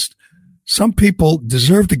be honest. some people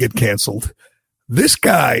deserve to get canceled. This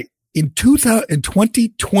guy in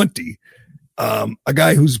 2020, a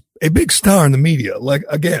guy who's a big star in the media, like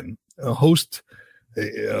again, a host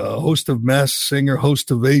of Masked Singer,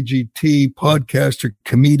 host of AGT, podcaster,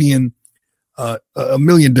 comedian, a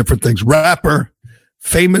million different things, rapper,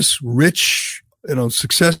 famous, rich,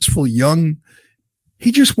 successful, young.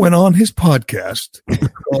 He just went on his podcast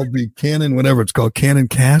called the Canon, whatever it's called, Canon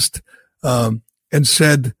Cast, and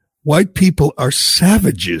said, white people are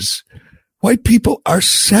savages. White people are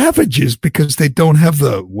savages because they don't have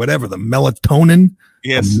the melatonin.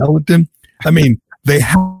 Yes. Melatonin. I mean, they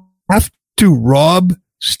have to rob,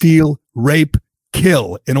 steal, rape,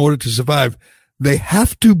 kill in order to survive. They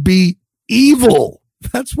have to be evil.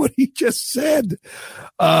 That's what he just said.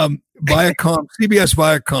 Viacom, CBS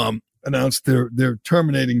Viacom announced they're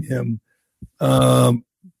terminating him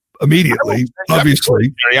immediately,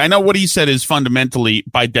 obviously. I know what he said is fundamentally,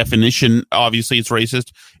 by definition, obviously it's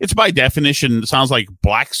racist. It's by definition, sounds like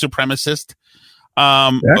black supremacist.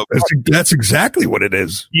 That's exactly what it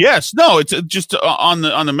is. Yes. No, it's just on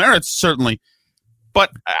the merits, certainly.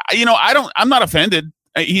 But, I'm not offended.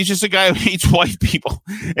 He's just a guy who hates white people.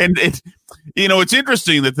 And it's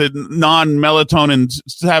interesting that the non-melatonin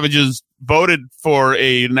savages voted for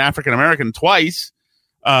an African-American twice.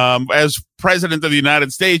 As president of the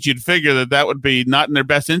United States, you'd figure that would be not in their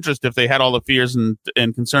best interest if they had all the fears and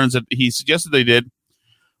concerns that he suggested they did.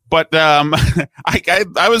 But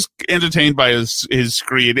I was entertained by his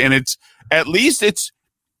screed, and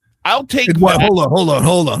I'll take. Hold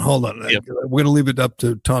on. Yep. We're going to leave it up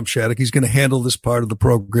to Tom Shattuck. He's going to handle this part of the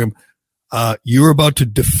program. You're about to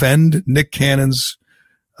defend Nick Cannon's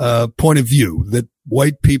point of view that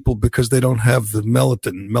white people, because they don't have the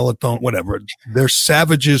melatonin, whatever, they're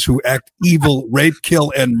savages who act evil, rape,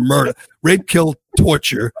 kill, and murder. Rape, kill,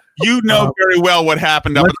 torture. Very well what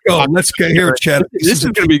happened. Let's get here, Chad. This is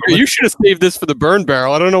going to be good. You should have saved this for the burn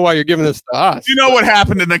barrel. I don't know why you're giving this to us. You know what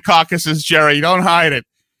happened in the Caucasus, Jerry. Don't hide it.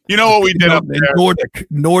 You know what we did up there.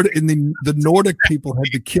 The Nordic people had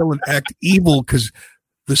to kill and act evil because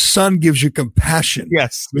the sun gives you compassion.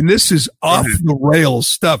 Yes. I mean, this is off the rails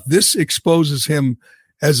stuff. This exposes him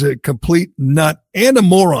as a complete nut and a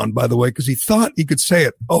moron, by the way, because he thought he could say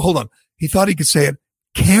it. Oh, hold on. He thought he could say it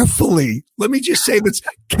carefully. Let me just say this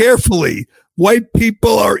carefully. White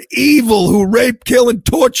people are evil who rape, kill, and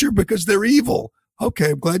torture because they're evil.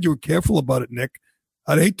 Okay, I'm glad you were careful about it, Nick.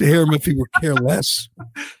 I'd hate to hear him if he were careless.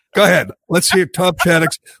 Go ahead. Let's hear Tom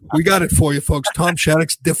Shattuck's. We got it for you, folks. Tom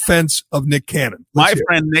Shattuck's defense of Nick Cannon. My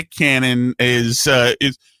friend Nick Cannon is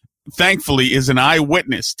thankfully an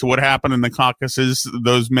eyewitness to what happened in the Caucasus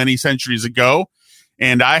those many centuries ago,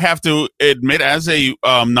 and I have to admit, as a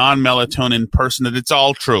non-melatonin person, that it's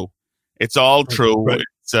all true. It's all true. Right.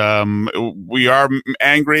 We are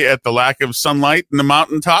angry at the lack of sunlight in the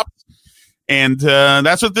mountaintops, and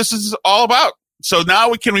that's what this is all about. So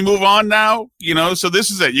now can we move on now? So this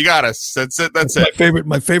is it. You got us. That's it. That's it.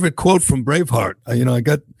 My favorite quote from Braveheart. I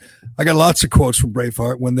got lots of quotes from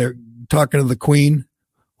Braveheart when they're talking to the Queen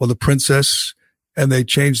or the princess, and they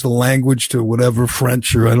change the language to whatever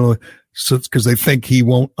French or I don't know, so it's because they think he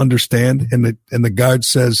won't understand. And the guard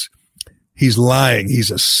says he's lying. He's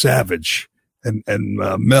a savage. And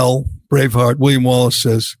Mel Braveheart, William Wallace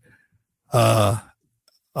says,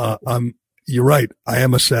 you're right. I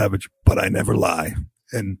am a savage, but I never lie.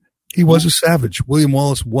 And he was a savage. William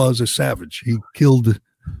Wallace was a savage. He killed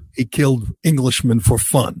Englishmen for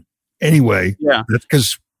fun. Anyway, yeah. That's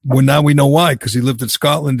because now we know why. Because he lived in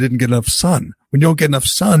Scotland, didn't get enough sun. When you don't get enough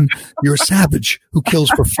sun, you're a savage who kills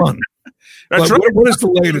for fun. That's but right. What is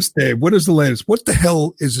the latest, Dave? What is the latest? What the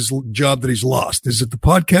hell is his job that he's lost? Is it the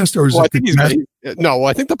podcast or is it No,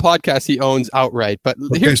 I think the podcast he owns outright. But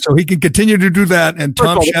okay, so he can continue to do that. And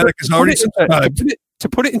Tom Shattuck has already subscribed. To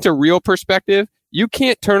put it into real perspective, you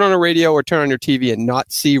can't turn on a radio or turn on your TV and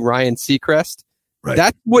not see Ryan Seacrest. Right.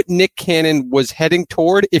 That's what Nick Cannon was heading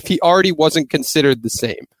toward if he already wasn't considered the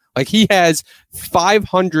same. Like, he has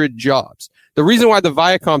 500 jobs. The reason why the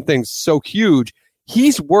Viacom thing's so huge,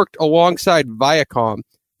 he's worked alongside Viacom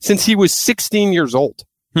since he was 16 years old.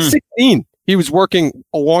 16. He was working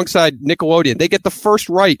alongside Nickelodeon. They get the first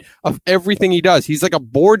right of everything he does. He's like a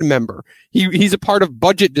board member. He's a part of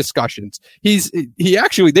budget discussions.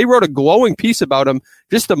 They wrote a glowing piece about him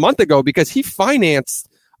just a month ago because he financed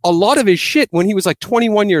a lot of his shit when he was like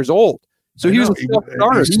 21 years old. So he was a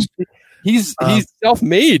self-starter. He's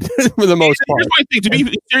self-made for the most part. Here's my thing, to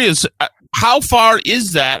be serious, how far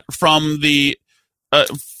is that from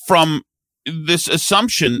from this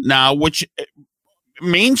assumption now, which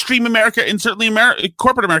mainstream America and certainly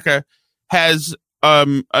corporate America has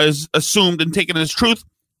assumed and taken as truth,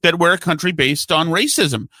 that we're a country based on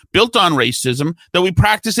racism, built on racism, that we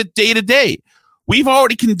practice it day to day. We've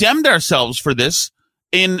already condemned ourselves for this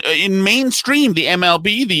in mainstream, the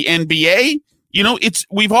MLB, the NBA.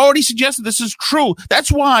 We've already suggested this is true.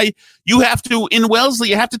 That's why you have to, in Wellesley,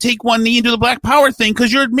 you have to take one knee and do the Black Power thing,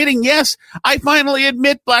 because you're admitting, yes, I finally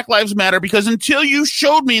admit Black Lives Matter, because until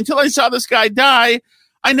I saw this guy die,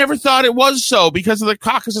 I never thought it was so because of the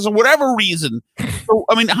caucuses or whatever reason. So,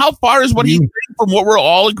 I mean, how far is what he's saying from what we're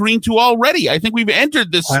all agreeing to already? I think we've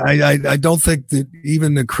entered this. I don't think that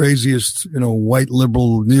even the craziest, white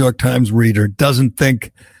liberal New York Times reader doesn't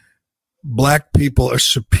think Black people are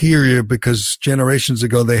superior because generations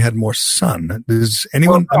ago they had more sun. Does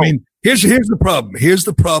anyone? I mean, here's the problem. Here's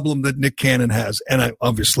the problem that Nick Cannon has, and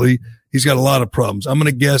obviously he's got a lot of problems. I'm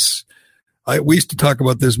going to guess. We used to talk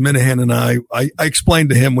about this, Minahan and I explained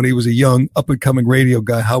to him when he was a young up-and-coming radio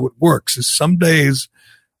guy how it works. Is some days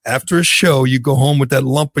after a show, you go home with that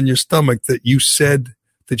lump in your stomach that you said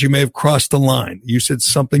that you may have crossed the line. You said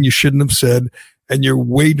something you shouldn't have said, and you're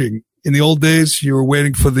waiting. In the old days, you were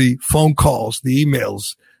waiting for the phone calls, the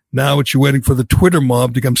emails. Now you're waiting for the Twitter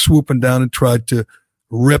mob to come swooping down and try to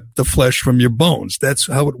rip the flesh from your bones. That's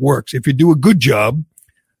how it works. If you do a good job,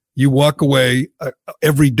 you walk away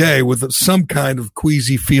every day with some kind of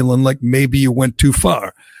queasy feeling like maybe you went too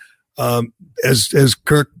far. As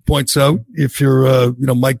Kirk points out, if you're,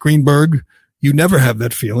 Mike Greenberg, you never have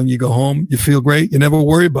that feeling. You go home, you feel great. You never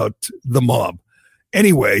worry about the mob.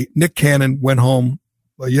 Anyway, Nick Cannon went home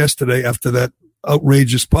yesterday after that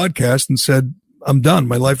outrageous podcast and said, I'm done.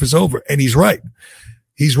 My life is over. And he's right.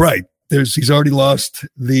 He's right. He's already lost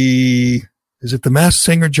is it the Masked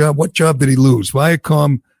Singer job? What job did he lose?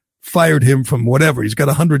 Viacom fired him from whatever. He's got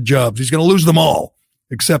 100 jobs. He's going to lose them all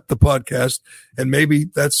except the podcast. And maybe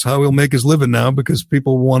that's how he'll make his living now because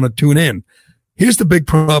people want to tune in. Here's the big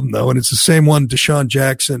problem though. And it's the same one Deshaun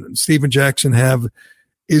Jackson and Steven Jackson have,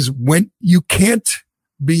 is when you can't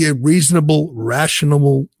be a reasonable,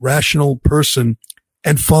 rational person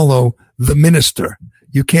and follow the minister.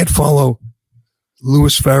 You can't follow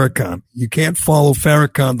Louis Farrakhan. You can't follow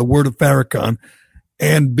Farrakhan, the word of Farrakhan,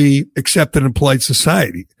 and be accepted in polite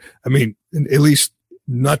society. I mean, at least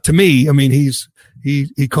not to me. I mean,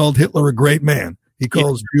 he called Hitler a great man. He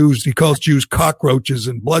calls Jews cockroaches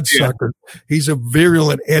and bloodsuckers. Yeah. He's a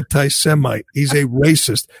virulent anti-Semite. He's a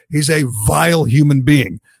racist. He's a vile human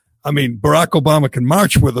being. I mean, Barack Obama can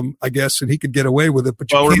march with him, I guess, and he could get away with it.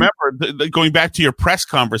 But remember, going back to your press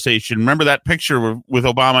conversation, remember that picture with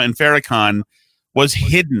Obama and Farrakhan was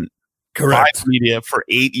hidden by the media for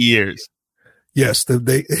 8 years. Yes,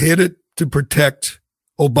 they hid it to protect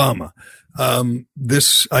Obama.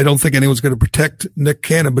 I don't think anyone's going to protect Nick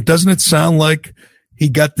Cannon, but doesn't it sound like he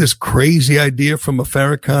got this crazy idea from a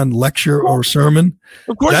Farrakhan lecture or sermon?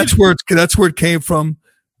 Of course, that's where it came from.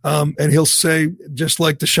 And he'll say, just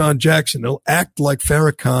like Deshaun Jackson, he'll act like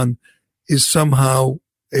Farrakhan is somehow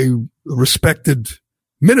a respected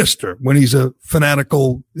minister when he's a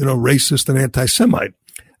fanatical, racist and anti-Semite.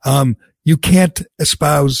 You can't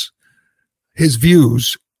espouse his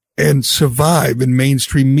views and survive in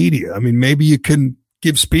mainstream media. I mean, maybe you can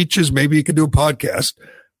give speeches, maybe you can do a podcast,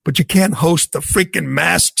 but you can't host the freaking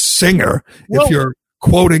Masked Singer if you're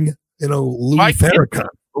quoting, Louis Farrakhan.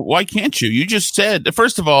 Why can't you? You just said,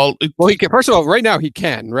 first of all, he can. First of all, right now he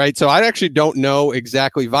can, right? So I actually don't know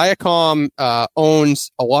exactly. Viacom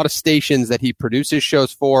owns a lot of stations that he produces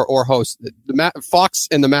shows for or hosts. Fox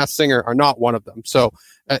and the Masked Singer are not one of them. So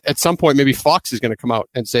at some point, maybe Fox is going to come out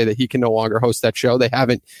and say that he can no longer host that show. They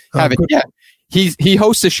haven't yet. He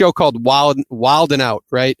hosts a show called Wild and Out,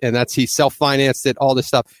 right? And he self-financed it, all this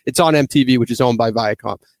stuff. It's on MTV, which is owned by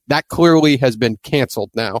Viacom. That clearly has been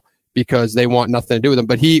canceled now, because they want nothing to do with him.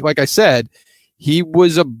 But he, like I said, he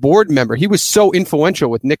was a board member. He was so influential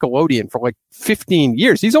with Nickelodeon for like 15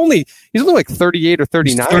 years. He's only like 38 or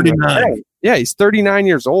 39. He's 39. Yeah, he's 39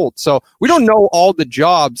 years old. So we don't know all the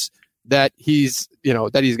jobs that he's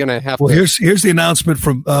going to have. Well, here's the announcement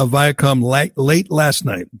from Viacom late last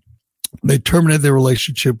night. They terminated their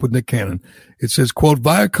relationship with Nick Cannon. It says, quote,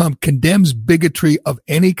 Viacom condemns bigotry of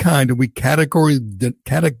any kind, and we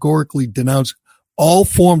categorically denounce all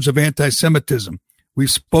forms of anti-Semitism.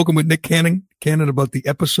 We've spoken with Nick Cannon about the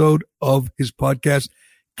episode of his podcast,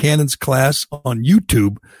 Cannon's Class, on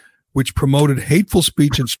YouTube, which promoted hateful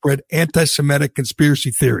speech and spread anti-Semitic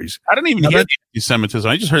conspiracy theories. I didn't even hear anti-Semitism.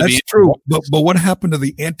 I just heard that's true. But what happened to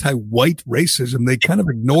the anti-white racism? They kind of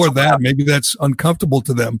ignore that. Maybe that's uncomfortable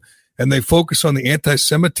to them, and they focus on the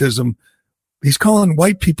anti-Semitism. He's calling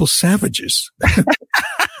white people savages.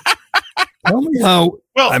 Tell me how.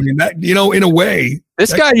 Well, I mean, that, in a way,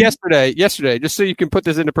 this guy yesterday, just so you can put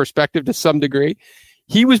this into perspective to some degree,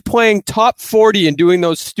 he was playing top 40 and doing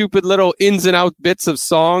those stupid little ins and out bits of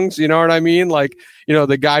songs. You know what I mean? Like, you know,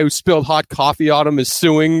 the guy who spilled hot coffee on him is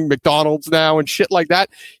suing McDonald's now and shit like that.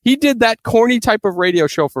 He did that corny type of radio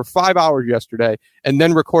show for 5 hours yesterday and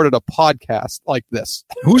then recorded a podcast like this.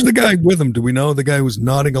 Who's the guy with him? Do we know the guy who's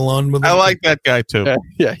nodding along with him? I like that guy too.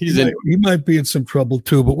 Yeah, he might be in some trouble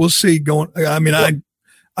too, but we'll see.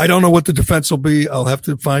 I don't know what the defense will be. I'll have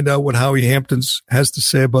to find out what Howie Hamptons has to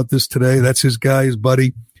say about this today. That's his guy, his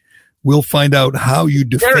buddy. We'll find out how you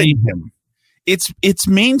defend him. It's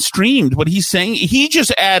mainstreamed what he's saying. He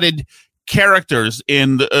just added characters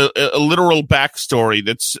in a literal backstory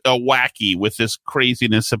that's wacky with this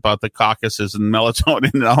craziness about the Caucasus and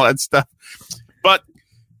melatonin and all that stuff. But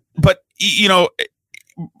you know,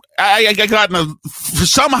 I got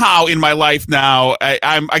somehow in my life now.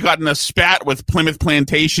 I got in a spat with Plymouth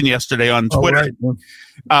Plantation yesterday on Twitter,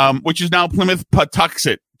 which is now Plymouth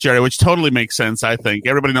Patuxent, Jerry, which totally makes sense. I think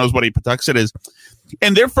everybody knows what a Patuxent is.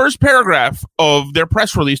 And their first paragraph of their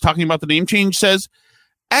press release talking about the name change says,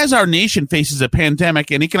 as our nation faces a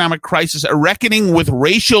pandemic and economic crisis, a reckoning with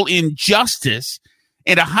racial injustice,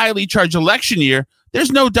 and a highly charged election year, there's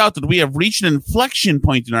no doubt that we have reached an inflection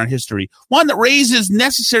point in our history, one that raises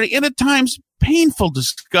necessary and at times painful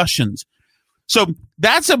discussions. So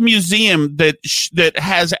that's a museum that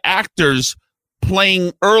has actors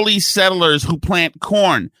playing early settlers who plant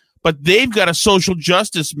corn. But they've got a social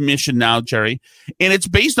justice mission now, Jerry, and it's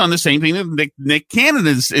based on the same thing that Nick Cannon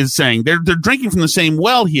is saying. They're drinking from the same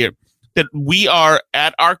well here, that we are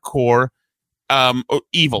at our core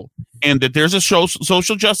evil, and that there's a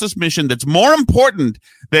social justice mission that's more important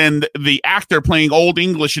than the actor playing Old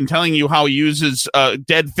English and telling you how he uses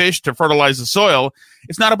dead fish to fertilize the soil.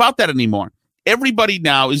 It's not about that anymore. Everybody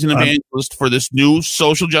now is an evangelist for this new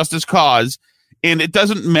social justice cause, and it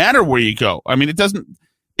doesn't matter where you go. I mean, it doesn't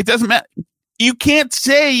matter. You can't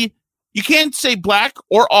say black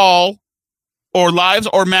or all or lives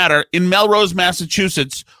or matter in Melrose,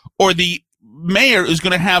 Massachusetts, or the mayor is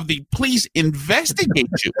going to have the police investigate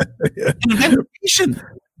you. Investigation.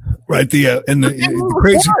 Right. The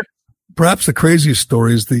crazy, perhaps the craziest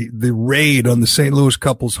story is the raid on the St. Louis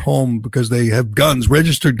couple's home because they have guns,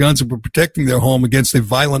 registered guns, and were protecting their home against a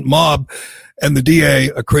violent mob. And the DA,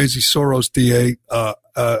 a crazy Soros DA,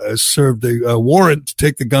 served a warrant to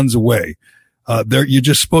take the guns away. You're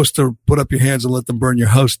just supposed to put up your hands and let them burn your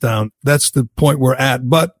house down. That's the point we're at.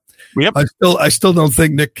 But yep. I still don't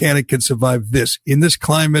think Nick Cannon can survive this in this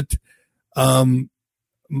climate. By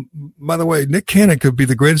the way, Nick Cannon could be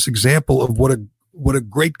the greatest example of what a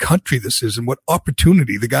great country this is and what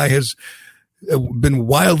opportunity. The guy has been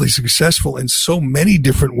wildly successful in so many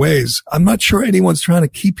different ways. I'm not sure anyone's trying to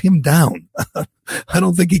keep him down. I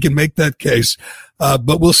don't think he can make that case.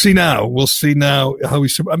 But we'll see now. We'll see now how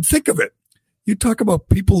think of it. You talk about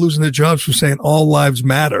people losing their jobs for saying all lives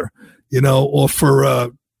matter, or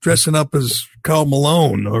for, dressing up as Karl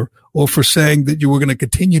Malone or for saying that you were going to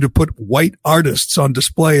continue to put white artists on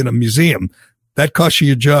display in a museum. That costs you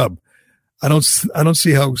your job. I don't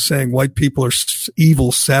see how saying white people are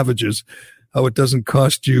evil savages, how it doesn't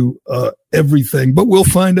cost you everything. But we'll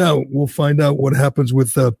find out. We'll find out what happens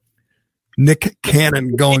with Nick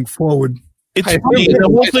Cannon going forward. It's funny.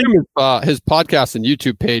 His podcast and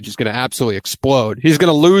YouTube page is going to absolutely explode. He's going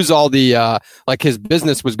to lose all the his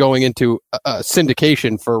business was going into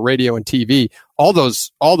syndication for radio and TV. All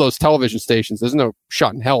those television stations. There's no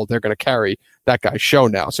shot in hell they're going to carry that guy's show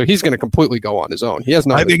now. So he's going to completely go on his own. He has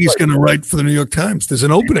no. I think he's going to write for the New York Times. There's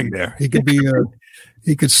an opening there. He could be.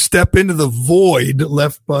 He could step into the void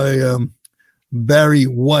left by Bari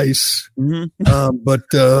Weiss. Mm-hmm. But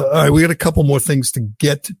all right, we got a couple more things to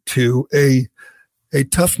get to. A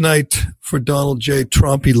tough night for Donald J.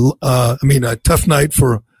 Trump. A tough night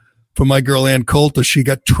for my girl Ann Coulter. She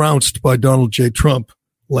got trounced by Donald J. Trump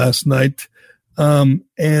last night.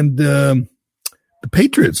 The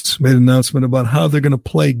Patriots made an announcement about how they're going to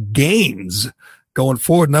play games going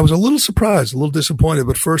forward. And I was a little surprised, a little disappointed.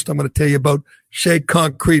 But first, I'm going to tell you about Shea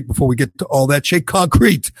Concrete before we get to all that. Shea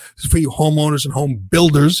Concrete is for you homeowners and home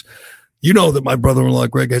builders. You know that my brother-in-law,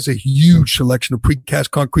 Greg, has a huge selection of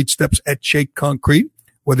precast concrete steps at Shea Concrete.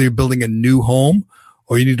 Whether you're building a new home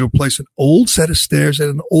or you need to replace an old set of stairs at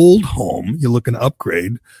an old home, you're looking to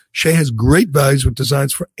upgrade, Shea has great values with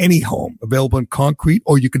designs for any home, available in concrete,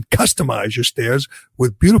 or you can customize your stairs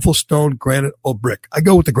with beautiful stone, granite, or brick. I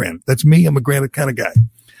go with the granite. That's me. I'm a granite kind of guy.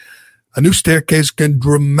 A new staircase can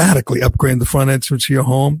dramatically upgrade the front entrance of your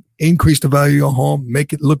home, increase the value of your home,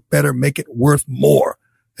 make it look better, make it worth more.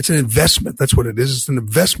 It's an investment. That's what it is. It's an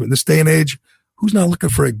investment. In this day and age, who's not looking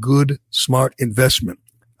for a good, smart investment?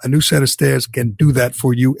 A new set of stairs can do that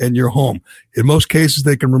for you and your home. In most cases,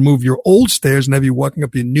 they can remove your old stairs and have you walking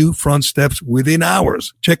up your new front steps within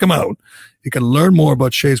hours. Check them out. You can learn more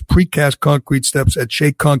about Shea's precast concrete steps at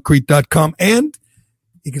sheaconcrete.com, and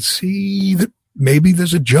you can see that maybe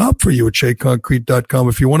there's a job for you at sheaconcrete.com.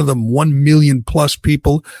 If you're one of them 1 million plus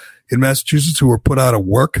people in Massachusetts who were put out of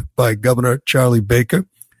work by Governor Charlie Baker,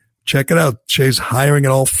 check it out. Shea's hiring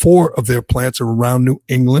at all 4 of their plants around New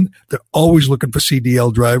England. They're always looking for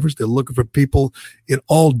CDL drivers. They're looking for people in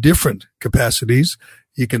all different capacities.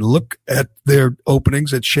 You can look at their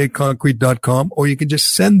openings at sheaconcrete.com, or you can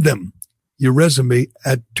just send them your resume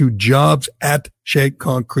to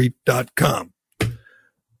jobs@sheaconcrete.com.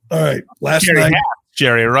 All right. Last night,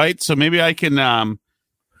 Jerry, right? So maybe I can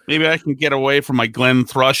get away from my Glenn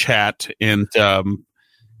Thrush hat and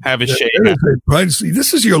have a shave. Right.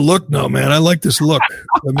 This is your look now, man. I like this look.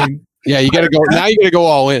 I mean, yeah, you got to go. Now you got to go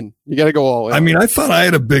all in. You got to go all in. I mean, I thought I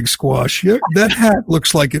had a big squash. That hat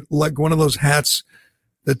looks like one of those hats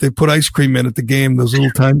that they put ice cream in at the game. Those little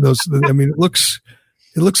time. I mean, it looks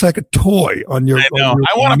like a toy on your. I know.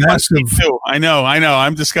 I want a massive too. I know.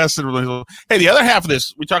 I'm disgusted. Hey, the other half of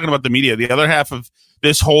this, we're talking about the media. The other half of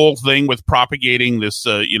this whole thing with propagating this,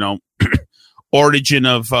 origin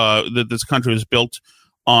of that this country was built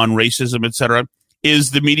on racism, etc.,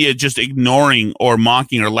 is the media just ignoring or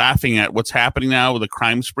mocking or laughing at what's happening now with the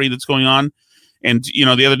crime spree that's going on. And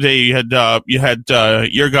the other day you had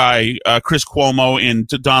your guy Chris Cuomo and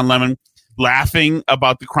Don Lemon laughing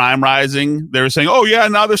about the crime rising. They were saying, "Oh yeah,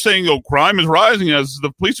 now they're saying, oh, crime is rising as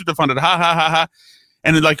the police are defunded." Ha ha ha ha!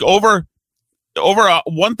 And then, like over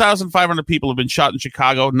 1,500 people have been shot in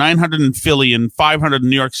Chicago, 900 in Philly, and 500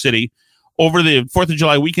 in New York City. Over the 4th of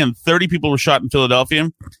July weekend, 30 people were shot in Philadelphia,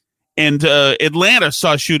 and Atlanta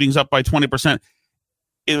saw shootings up by 20%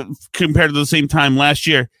 compared to the same time last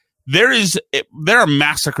year. There are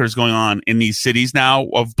massacres going on in these cities now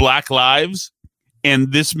of Black lives,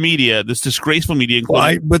 and this media, this disgraceful media.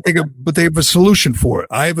 But they have a solution for it.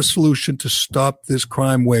 I have a solution to stop this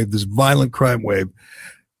crime wave, this violent crime wave.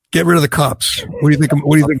 Get rid of the cops. What do you think?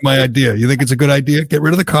 What do you think of my idea? You think it's a good idea? Get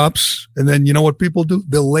rid of the cops, and then you know what people do?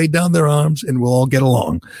 They'll lay down their arms, and we'll all get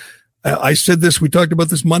along. I said this. We talked about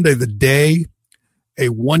this Monday. The day a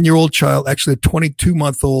 1-year-old child, actually a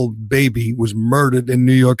 22-month-old baby, was murdered in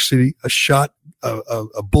New York City. A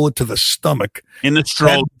bullet to the stomach in the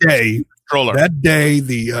stroller. That day,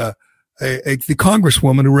 the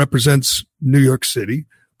congresswoman who represents New York City,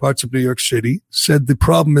 parts of New York City, said the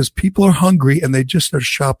problem is people are hungry and they just are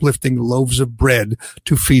shoplifting loaves of bread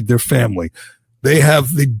to feed their family. They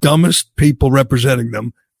have the dumbest people representing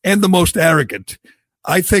them and the most arrogant.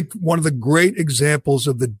 I think one of the great examples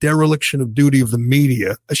of the dereliction of duty of the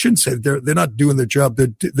media, I shouldn't say they're not doing their job.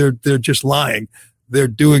 They're just lying. They're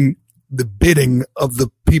doing the bidding of the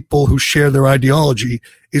people who share their ideology,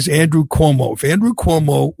 is Andrew Cuomo. If Andrew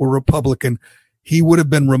Cuomo were Republican, he would have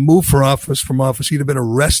been removed from office. He'd have been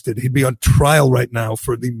arrested. He'd be on trial right now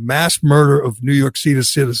for the mass murder of New York City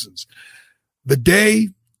citizens. The day,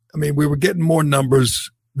 I mean, we were getting more numbers.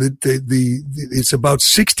 It's about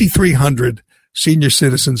 6,300 senior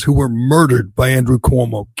citizens who were murdered by Andrew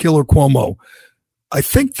Cuomo, Killer Cuomo. I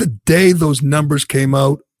think the day those numbers came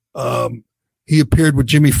out, he appeared with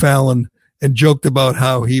Jimmy Fallon and joked about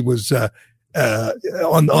how he was on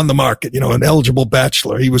the market, an eligible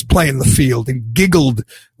bachelor. He was playing the field and giggled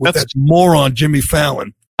with that moron Jimmy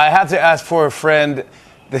Fallon. I have to ask for a friend.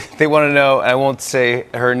 They want to know, I won't say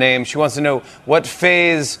her name. She wants to know, what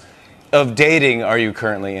phase of dating are you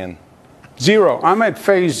currently in? 0. I'm at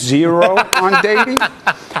phase 0 on dating.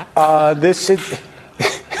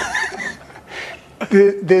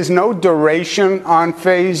 There's no duration on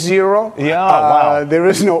phase 0. Yeah, wow. There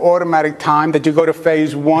is no automatic time that you go to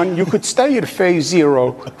phase 1. You could stay at phase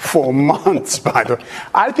 0 for months, by the way.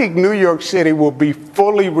 I think New York City will be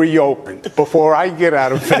fully reopened before I get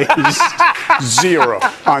out of phase 0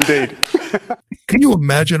 on dating. Can you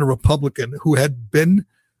imagine a Republican who had been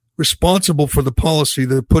responsible for the policy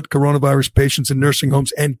that put coronavirus patients in nursing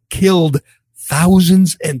homes and killed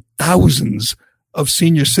thousands and thousands of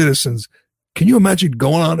senior citizens? Can you imagine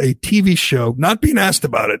going on a TV show, not being asked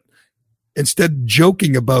about it, instead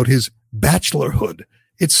joking about his bachelorhood?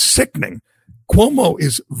 It's sickening. Cuomo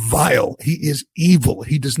is vile. He is evil.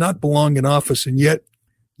 He does not belong in office. And yet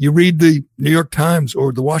you read the New York Times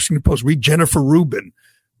or the Washington Post, read Jennifer Rubin,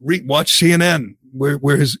 watch CNN,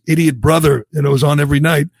 where his idiot brother, is on every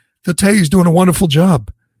night. They'll tell you he's doing a wonderful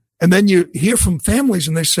job. And then you hear from families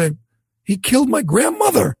and they say, he killed my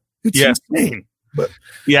grandmother. It's insane.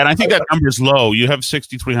 And I think that number is low. You have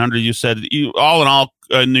 6,300. You said all in all,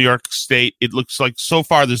 New York State, it looks like so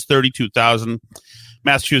far there's 32,000.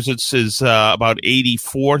 Massachusetts is about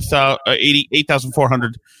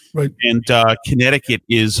 88,400. Right. And Connecticut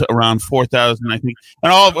is around 4,000, I think.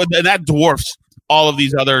 And that dwarfs all of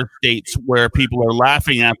these other states where people are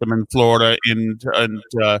laughing at them in Florida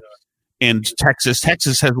and Texas.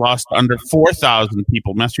 Texas has lost under 4,000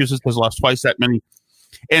 people. Massachusetts has lost twice that many.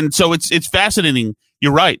 And so it's fascinating.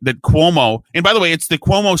 You're right that Cuomo, and by the way, it's the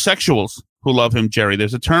Cuomo-sexuals who love him, Jerry.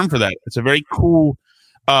 There's a term for that. It's a very cool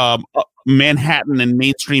Manhattan and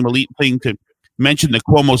mainstream elite thing to mention the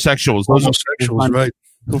Cuomo-sexuals. Those Cuomo-sexuals, right.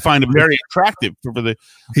 Who find it very attractive for the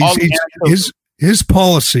his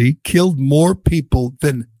policy killed more people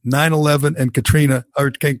than 9/11 and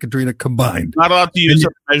Hurricane Katrina combined. Not allowed to use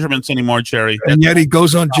measurements anymore, Jerry. And yet he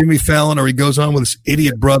goes on Jimmy Fallon, or he goes on with his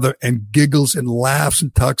idiot brother and giggles and laughs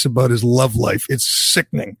and talks about his love life. It's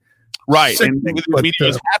sickening. Right. And the media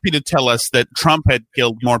was happy to tell us that Trump had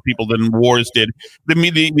killed more people than wars did.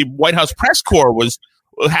 The White House press corps was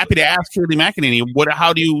happy to ask Kayleigh McEnany, what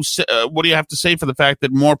do you have to say for the fact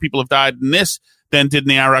that more people have died in this than did in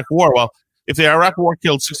the Iraq War? Well, if the Iraq War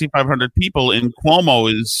killed 6,500 people and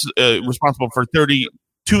Cuomo is responsible for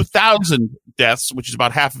 32,000 deaths, which is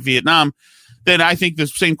about half of Vietnam, then I think the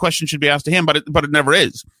same question should be asked to him, but it never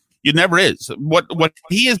is. It never is. What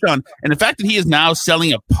he has done, and the fact that he is now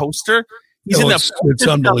selling a poster, it's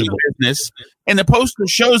unbelievable business, and the poster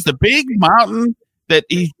shows the big mountain that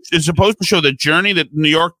he is supposed to show the journey that New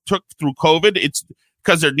York took through COVID. It's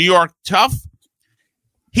because they're New York tough.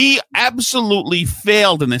 He absolutely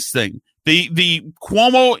failed in this thing. The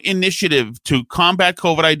Cuomo initiative to combat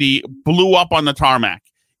COVID ID blew up on the tarmac.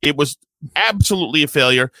 It was absolutely a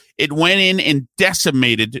failure. It went in and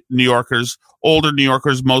decimated New Yorkers, older New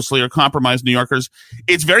Yorkers mostly, or compromised New Yorkers.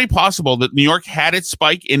 It's very possible that New York had its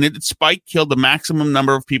spike, and its spike killed the maximum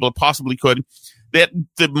number of people it possibly could. That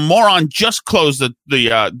the moron just closed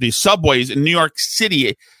the subways in New York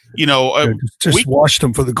City. Cleaned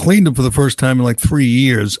them for the first time in like 3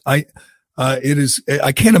 years. I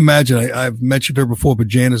can't imagine. I've mentioned her before, but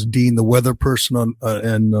Janice Dean, the weather person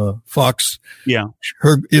on Fox,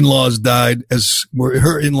 her in-laws died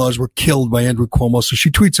her in-laws were killed by Andrew Cuomo. So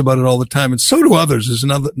she tweets about it all the time, and so do others. There's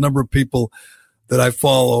another number of people that I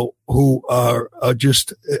follow who are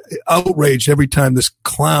just outraged every time this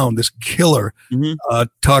clown, this killer,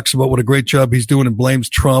 talks about what a great job he's doing and blames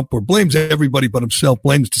Trump or blames everybody but himself,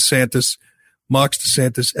 blames DeSantis, mocks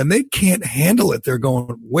DeSantis, and they can't handle it. They're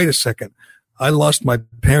going, wait a second. I lost my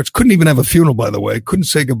parents. Couldn't even have a funeral, by the way. Couldn't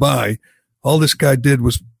say goodbye. All this guy did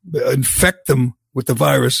was infect them with the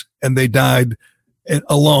virus, and they died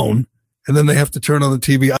alone. And then they have to turn on the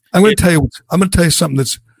TV. I'm going to tell you something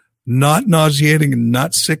that's not nauseating and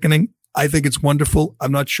not sickening. I think it's wonderful.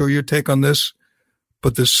 I'm not sure your take on this,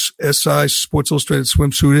 but this SI Sports Illustrated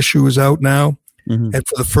swimsuit issue is out now. Mm-hmm. And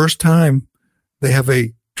for the first time, they have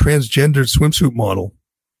a transgendered swimsuit model.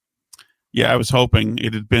 Yeah, I was hoping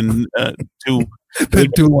it had been too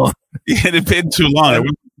long. It had been too long.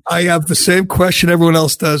 I have the same question everyone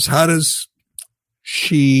else does. How does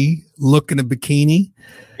she look in a bikini?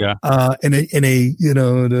 Yeah. In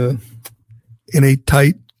a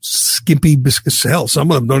tight, skimpy hell. Some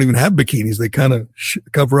of them don't even have bikinis. They kind of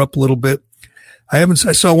cover up a little bit. I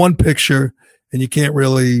saw one picture, and you can't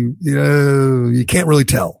really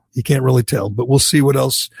tell. You can't really tell, but we'll see what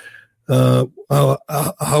else, how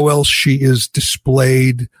else she is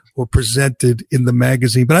displayed or presented in the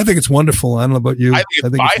magazine. But I think it's wonderful. I don't know about you. I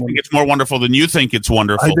think it's more wonderful than you think it's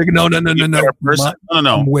wonderful. I think no.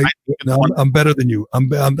 I'm better than you.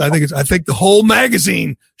 I think the whole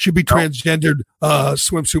magazine should be transgendered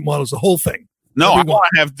swimsuit models. The whole thing. No, I want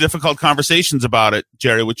to have difficult conversations about it,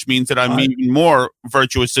 Jerry, which means that I'm even more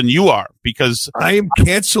virtuous than you are, because I am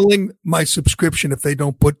canceling my subscription if they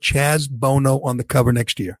don't put Chaz Bono on the cover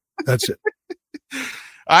next year. That's it.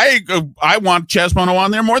 I want Chaz Bono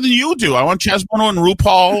on there more than you do. I want Chaz Bono and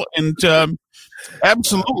RuPaul and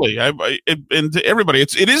absolutely, and everybody.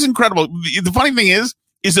 It is incredible. The funny thing is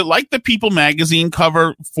it like the People magazine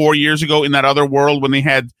cover 4 years ago in that other world when they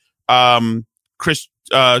had Kris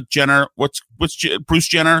Jenner, what's Bruce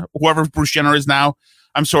Jenner, whoever Bruce Jenner is now.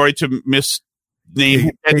 I'm sorry to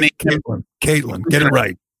misname Caitlyn. Get it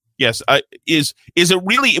right. Yes. Is it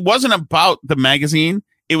really? It wasn't about the magazine.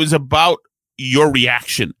 It was about your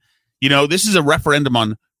reaction. This is a referendum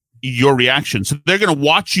on your reaction. So they're going to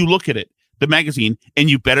watch you look at it, the magazine, and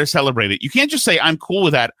you better celebrate it. You can't just say, I'm cool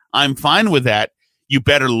with that. I'm fine with that. You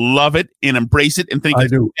better love it and embrace it and think. I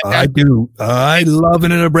do. I love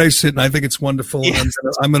it and embrace it, and I think it's wonderful. Yes.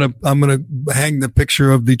 I'm gonna hang the picture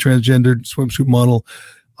of the transgendered swimsuit model.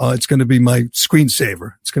 It's going to be my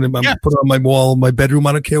screensaver. I'm going to put it on my wall, my bedroom.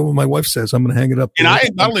 I don't care what my wife says. I'm going to hang it up. And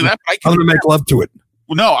not only that, I'm going to make love to it.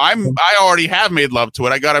 No, I already have made love to it.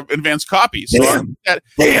 I got an advanced copy. So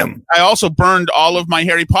Damn. I also burned all of my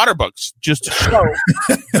Harry Potter books just to show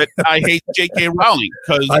that I hate J.K. Rowling.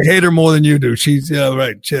 Because I hate her more than you do. She's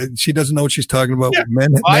right. She doesn't know what she's talking about. Yeah.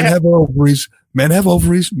 Men have ovaries. Men have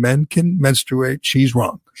ovaries. Men can menstruate. She's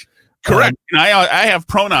wrong. Correct. And I have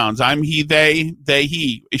pronouns. I'm he, they,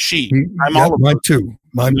 he, she. I'm all of mine too.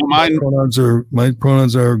 My pronouns are. Mine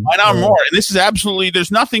are more. And this is absolutely. There's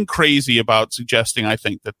nothing crazy about suggesting. I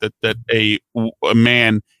think that a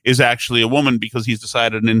man is actually a woman because he's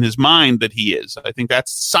decided in his mind that he is. I think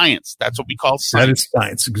that's science. That's what we call science. That is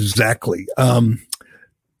science, exactly.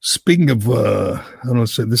 Speaking of, I don't know.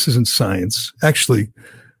 Say this isn't science. Actually,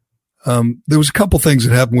 there was a couple things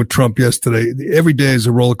that happened with Trump yesterday. Every day is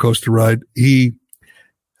a roller coaster ride. He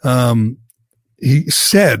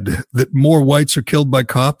said that more whites are killed by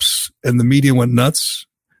cops, and the media went nuts.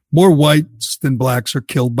 More whites than blacks are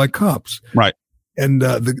killed by cops. Right. And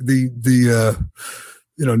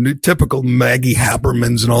typical Maggie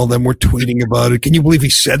Habermans and all them were tweeting about it. Can you believe he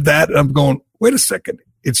said that? And I'm going, wait a second.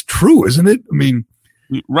 It's true, isn't it? I mean,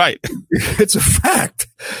 right. It's a fact.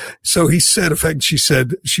 So he said, in fact, she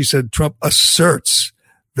said, Trump asserts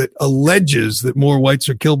that alleges that more whites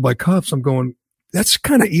are killed by cops. I'm going, that's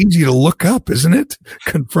kind of easy to look up, isn't it?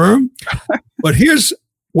 Confirm. But here's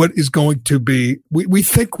what is going to be. We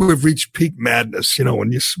think we've reached peak madness.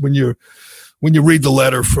 When you read the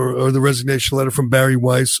letter or the resignation letter from Bari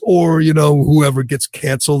Weiss, or, whoever gets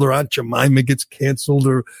canceled, or Aunt Jemima gets canceled,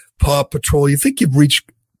 or Paw Patrol, you think you've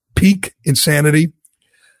reached peak insanity.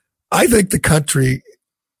 I think the country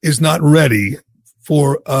is not ready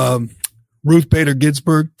for Ruth Bader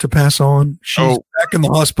Ginsburg to pass on. She's back in the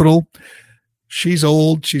hospital. She's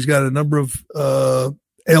old. She's got a number of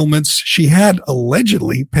ailments. She had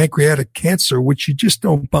allegedly pancreatic cancer, which you just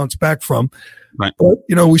don't bounce back from. Right. But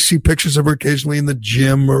we see pictures of her occasionally in the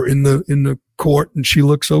gym or in the court, and she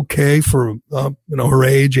looks okay for her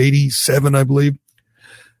age, 87, I believe.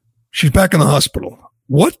 She's back in the hospital.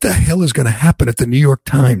 What the hell is going to happen at the New York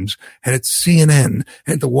Times and at CNN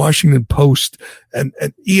and the Washington Post and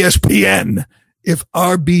ESPN if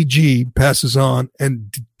RBG passes on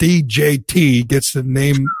and DJT gets to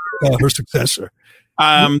name her successher? Is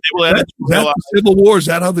that the Civil War? Is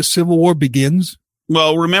that how the Civil War begins?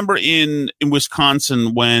 Well, remember in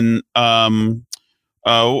Wisconsin when what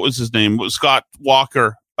was his name? Scott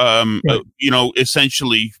Walker, right.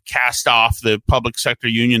 Essentially cast off the public sector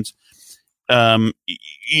unions.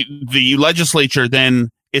 The legislature then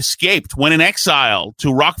escaped, went in exile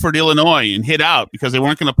to Rockford, Illinois, and hid out because they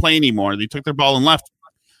weren't going to play anymore. They took their ball and left.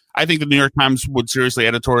 I think the New York Times would seriously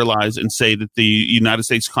editorialize and say that the United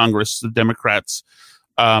States Congress, the Democrats,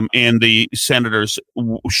 and the senators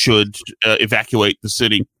should evacuate the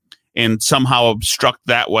city and somehow obstruct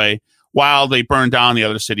that way while they burn down the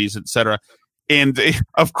other cities, etc. And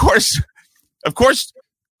of course,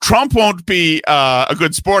 Trump won't be a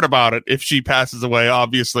good sport about it if she passes away,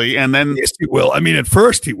 obviously. And then yes, he will. I mean, at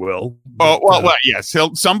first he will. Yes.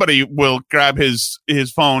 Somebody will grab his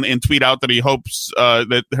phone and tweet out that he hopes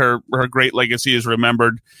that her great legacy is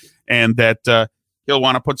remembered, and that he'll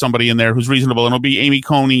want to put somebody in there who's reasonable. And it'll be Amy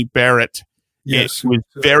Coney Barrett, yes, who is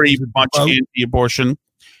very much anti-abortion.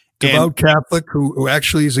 Devout Catholic who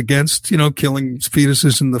actually is against, killing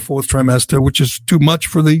fetuses in the fourth trimester, which is too much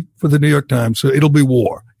for the New York Times. So it'll be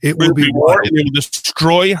war. It will be war. It will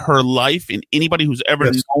destroy her life and anybody who's ever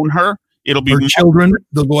known her. It'll be her children.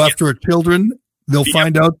 They'll go after her children. They'll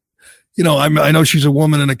find out. I know she's a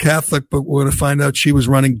woman and a Catholic, but we're going to find out she was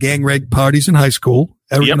running gang rape parties in high school.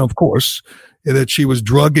 Of course, that she was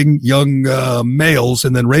drugging young males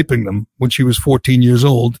and then raping them when she was 14 years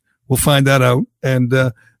old. We'll find that out, and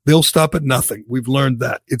they'll stop at nothing. We've learned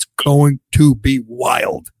that. It's going to be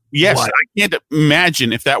wild. Yes, wild. I can't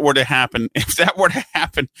imagine if that were to happen. I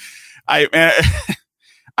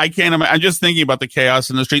can't imagine. I'm just thinking about the chaos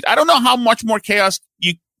in the streets. I don't know how much more chaotic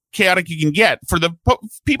you can get for the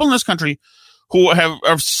people in this country who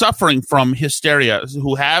are suffering from hysteria,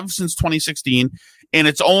 who have since 2016, and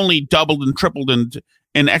it's only doubled and tripled and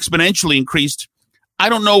exponentially increased. I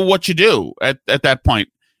don't know what you do at that point.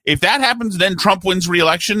 If that happens, then Trump wins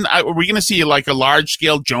re-election. Are we going to see like a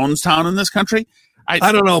large-scale Jonestown in this country?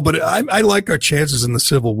 I don't know, but I like our chances in the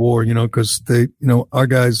Civil War, because they, my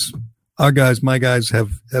guys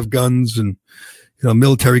have guns, and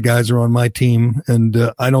military guys are on my team, and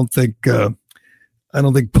I don't think I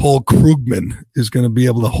don't think Paul Krugman is going to be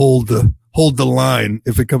able to hold the line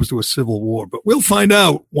if it comes to a civil war. But we'll find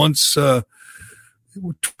out once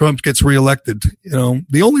Trump gets reelected.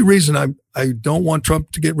 The only reason I don't want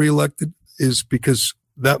Trump to get reelected is because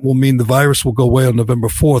that will mean the virus will go away on November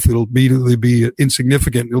 4th. It'll immediately be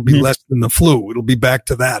insignificant. It'll be less than the flu. It'll be back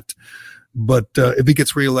to that. But if he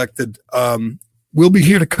gets reelected, we'll be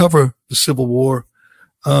here to cover the Civil War.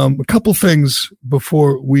 A couple things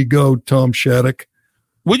before we go, Tom Shattuck.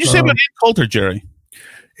 What did you say about Ann Coulter, Jerry?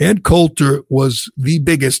 Ann Coulter was the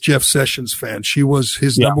biggest Jeff Sessions fan. She was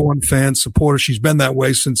his number one fan, supporter. She's been that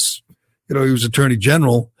way since, he was Attorney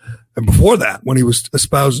General. And before that, when he was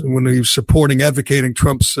supporting, advocating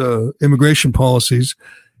Trump's immigration policies,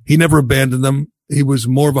 he never abandoned them. He was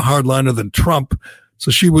more of a hardliner than Trump.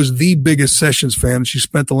 So she was the biggest Sessions fan. She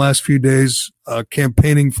spent the last few days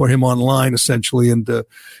campaigning for him online, essentially, and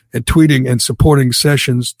tweeting and supporting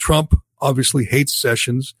Sessions. Trump obviously hates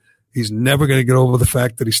Sessions. He's never going to get over the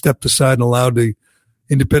fact that he stepped aside and allowed the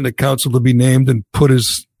independent counsel to be named and put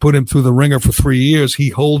him through the ringer for 3 years. He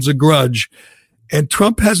holds a grudge. And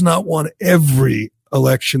Trump has not won every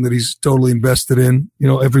election that he's totally invested in,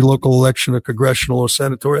 every local election or congressional or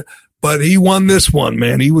senatorial. But he won this one,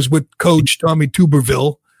 man. He was with Coach Tommy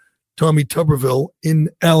Tuberville in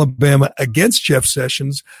Alabama against Jeff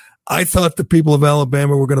Sessions. I thought the people of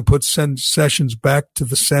Alabama were going to send Sessions back to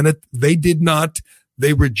the Senate. They did not.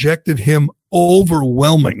 They rejected him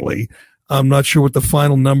overwhelmingly. I'm not sure what the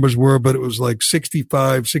final numbers were, but it was like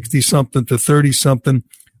 60-something to 30-something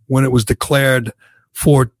when it was declared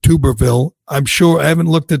for Tuberville. I'm sure I haven't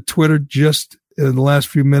looked at Twitter just in the last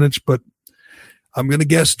few minutes, but I'm going to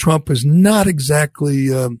guess Trump is not exactly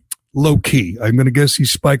low key. I'm going to guess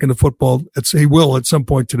he's spiking the football. He will at some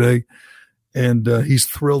point today. And he's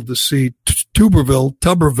thrilled to see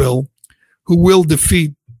Tuberville, who will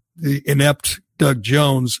defeat the inept Doug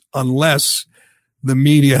Jones unless the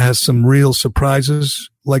media has some real surprises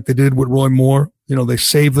like they did with Roy Moore. They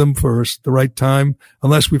save them for the right time,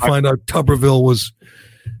 unless we find out Tuberville was,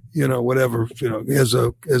 whatever, as a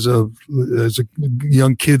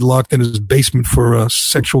young kid locked in his basement for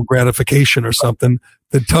sexual gratification or something.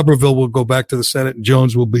 Then Tuberville will go back to the Senate and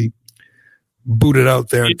Jones will be booted out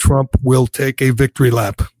there and Trump will take a victory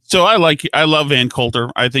lap. So I love Ann Coulter.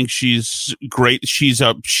 I think she's great. She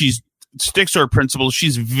sticks to her principles.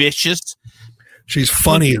 She's vicious. She's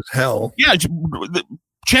funny as hell. Yeah.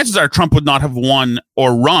 Chances are Trump would not have won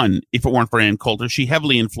or run if it weren't for Ann Coulter. She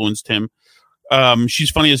heavily influenced him.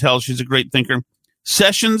 She's funny as hell. She's a great thinker.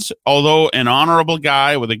 Sessions, although an honorable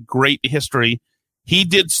guy with a great history, he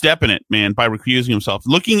did step in it, man, by recusing himself.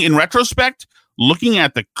 Looking in retrospect, looking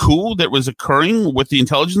at the coup that was occurring with the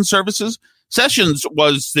intelligence services, Sessions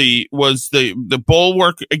was the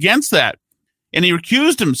bulwark against that, and he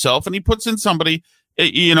recused himself, and he puts in somebody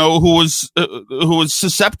who was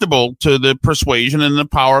susceptible to the persuasion and the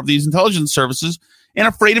power of these intelligence services and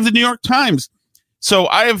afraid of the New York Times. So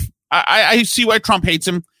I see why Trump hates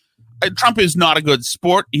him. Trump is not a good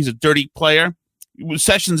sport. He's a dirty player.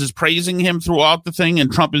 Sessions is praising him throughout the thing,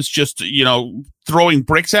 and Trump is just throwing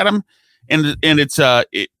bricks at him, and it's a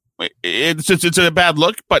bad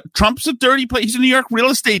look. But Trump's a dirty player. He's a New York real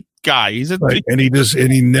estate guy. He's right. And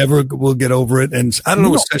he never will get over it. And I don't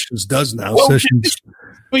know what Sessions does now. Well, Sessions.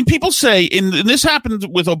 I mean, people say, and this happened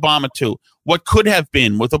with Obama too. What could have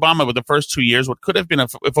been with Obama with the first 2 years? What could have been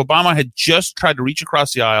if Obama had just tried to reach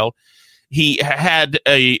across the aisle? He had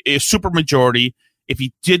a supermajority. If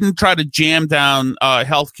he didn't try to jam down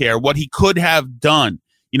health care, what he could have done.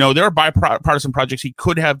 There are bipartisan projects he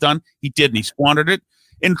could have done. He didn't. He squandered it.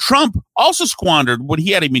 And Trump also squandered when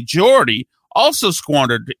he had a majority. Also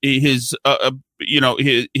squandered his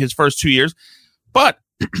first 2 years, but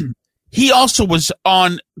he also was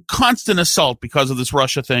on constant assault because of this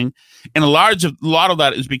Russia thing, and a lot of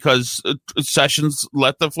that is because Sessions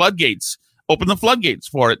let open the floodgates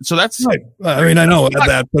for it. So that's right. I mean, I know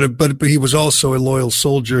that, but he was also a loyal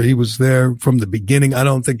soldier. He was there from the beginning. I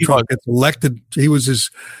don't think Trump gets elected. He was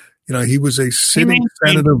he was a sitting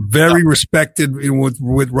senator, very respected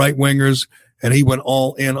with right wingers. And he went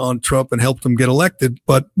all in on Trump and helped him get elected.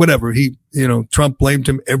 But whatever, Trump blamed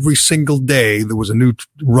him every single day. There was a new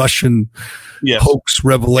Russian hoax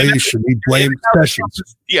revelation. He blamed Sessions.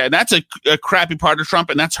 Yeah, and that's a crappy part of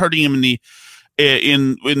Trump, and that's hurting him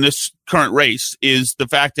in this current race, is the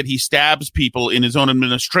fact that he stabs people in his own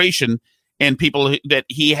administration and people that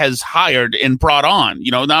he has hired and brought on.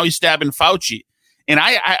 Now he's stabbing Fauci. And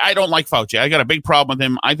I don't like Fauci. I got a big problem with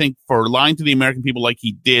him. I think for lying to the American people like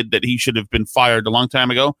he did, that he should have been fired a long time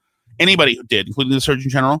ago. Anybody who did, including the Surgeon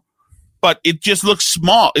General. But it just looks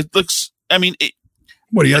small. It looks,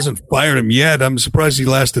 Well, he hasn't fired him yet. I'm surprised he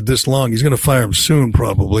lasted this long. He's going to fire him soon,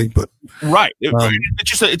 probably. But right,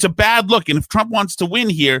 it's a bad look. And if Trump wants to win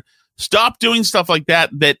here, stop doing stuff like that.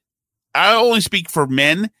 That I only speak for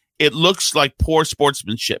men. It looks like poor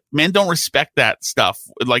sportsmanship. Men don't respect that stuff.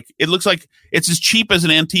 Like it looks like it's as cheap as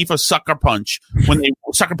an Antifa sucker punch when they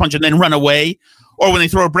sucker punch and then run away, or when they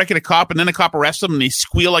throw a brick at a cop and then a cop arrests them and they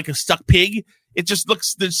squeal like a stuck pig. It just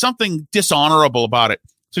looks, there's something dishonorable about it.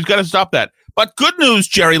 So he's got to stop that. But good news,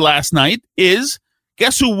 Jerry, last night is,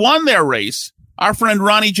 guess who won their race? Our friend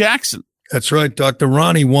Ronnie Jackson. That's right. Dr.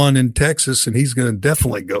 Ronnie won in Texas, and he's going to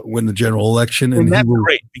definitely win the general election. And that's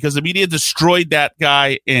great, because the media destroyed that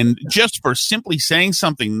guy, and just for simply saying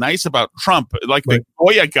something nice about Trump, like the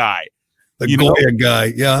Goya guy. The Goya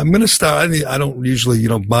guy. Yeah, I'm going to start. I don't usually,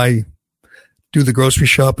 do the grocery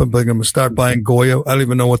shopping, but I'm going to start buying Goya. I don't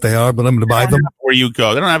even know what they are, but I'm going to buy them. Where you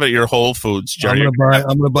go, they don't have it at your Whole Foods, Jerry. I'm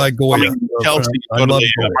going to buy Goya. I'm going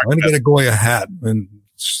to get a Goya hat.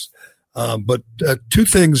 But two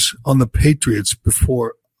things on the Patriots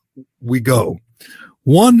before we go.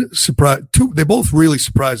 One surprise. Two. They both really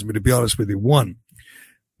surprised me, to be honest with you. One,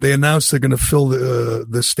 they announced they're going to fill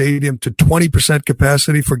the stadium to 20%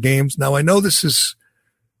 capacity for games. Now I know this is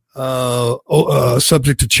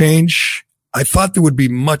subject to change. I thought there would be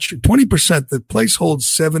 20%. The place holds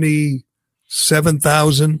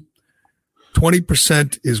 77,000.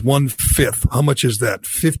 20% is 1/5. How much is that?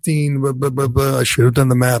 15. I should have done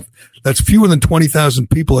the math. That's fewer than 20,000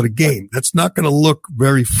 people at a game. That's not going to look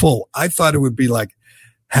very full. I thought it would be like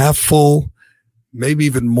half full, maybe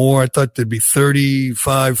even more. I thought there'd be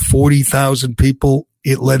 35, 40,000 people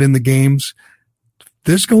let in the games.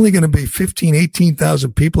 There's only going to be 15,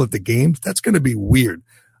 18,000 people at the games. That's going to be weird.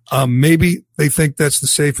 Maybe they think that's the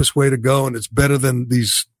safest way to go, and it's better than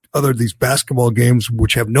these basketball games,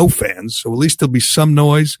 which have no fans. So at least there'll be some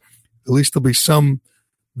noise. At least there'll be some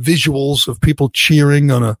visuals of people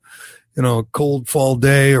cheering on a cold fall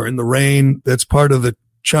day or in the rain. That's part of the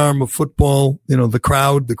charm of football. The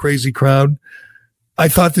crowd, the crazy crowd. I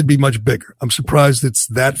thought they'd be much bigger. I'm surprised it's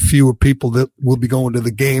that fewer people that will be going to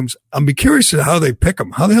the games. I'm be curious how they pick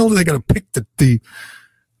them. How the hell are they going to pick the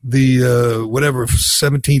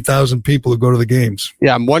 17,000 people who go to the games?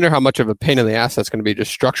 Yeah, I'm wondering how much of a pain in the ass that's going to be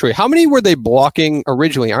just structurally. How many were they blocking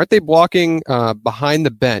originally? Aren't they blocking behind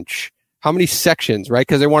the bench? How many sections, right?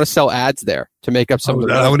 Because they want to sell ads there to make up some of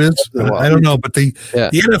the. How it is? I don't know, but the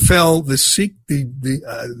NFL,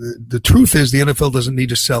 the truth is the NFL doesn't need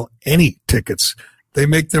to sell any tickets. They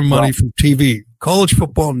make their money from TV. College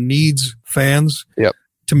football needs fans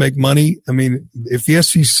to make money. I mean, if the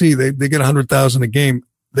SEC they get 100,000 a game,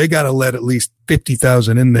 they got to let at least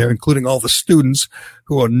 50,000 in there, including all the students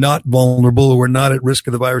who are not vulnerable, who are not at risk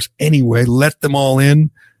of the virus anyway. Let them all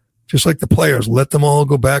in, just like the players. Let them all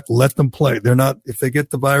go back. Let them play. They're not. If they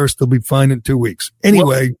get the virus, they'll be fine in 2 weeks.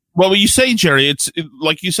 Anyway. Well, you say, Jerry, it's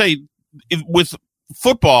like you say with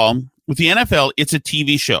football, with the NFL, it's a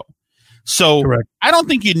TV show. So correct. I don't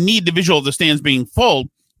think you need the visual of the stands being full,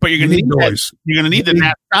 but you're going to need noise. You're going to need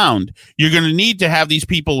that sound. You're going to need to have these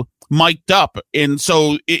people mic'd up. And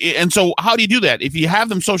so how do you do that? If you have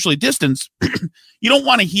them socially distanced, you don't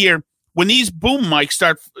want to hear when these boom mics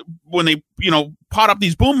when they, pot up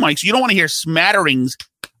these boom mics, you don't want to hear smatterings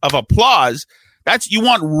of applause. You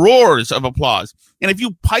want roars of applause. And if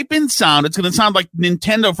you pipe in sound, it's going to sound like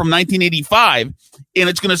Nintendo from 1985, and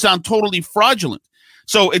it's going to sound totally fraudulent.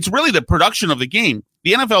 So it's really the production of the game.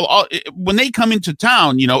 The NFL, when they come into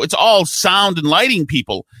town, it's all sound and lighting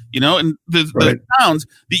people, and the sounds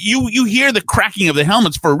that you hear the cracking of the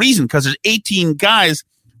helmets for a reason, because there's 18 guys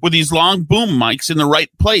with these long boom mics in the right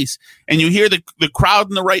place, and you hear the crowd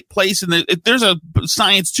in the right place, and there's a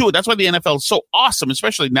science to it. That's why the NFL is so awesome,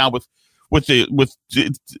 especially now with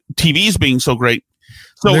TVs being so great.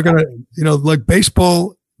 So they're gonna, like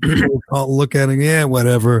baseball, people will look at it,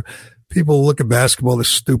 whatever. People look at basketball, this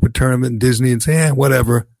stupid tournament in Disney, and say,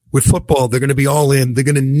 whatever. With football, they're going to be all in. They're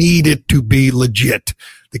going to need it to be legit.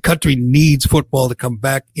 The country needs football to come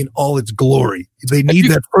back in all its glory. They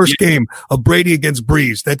need that first game of Brady against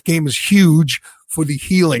Breeze. That game is huge for the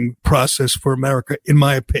healing process for America, in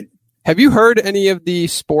my opinion. Have you heard any of the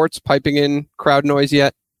sports piping in crowd noise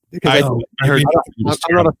yet? Because I heard.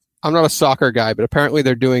 I'm not a soccer guy, but apparently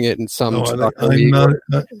they're doing it in some soccer league.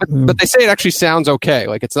 But they say it actually sounds okay.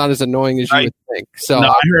 Like it's not as annoying as you would think. So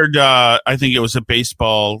I heard. I think it was a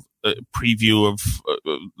baseball preview of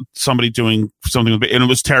somebody doing something, and it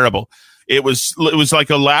was terrible. It was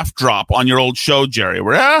like a laugh drop on your old show, Jerry.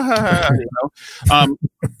 Where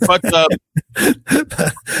but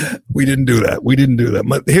we didn't do that.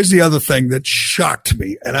 But here's the other thing that shocked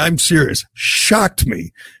me, and I'm serious, shocked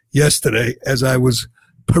me yesterday as I was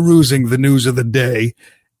perusing the news of the day,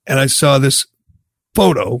 and I saw this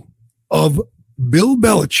photo of Bill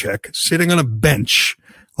Belichick sitting on a bench,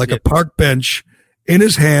 like a park bench, in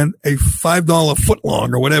his hand, a $5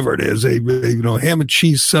 footlong or whatever it is, a ham and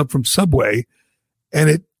cheese sub from Subway.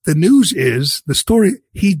 And the news is the story.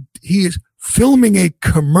 He is filming a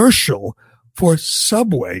commercial for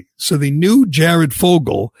Subway. So the new Jared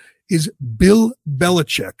Fogle is Bill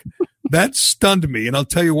Belichick. That stunned me. And I'll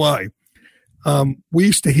tell you why. We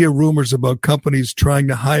used to hear rumors about companies trying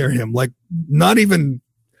to hire him, like not even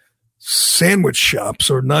sandwich shops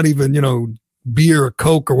or not even, beer or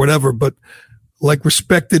Coke or whatever, but like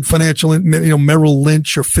respected financial, Merrill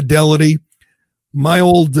Lynch or Fidelity. My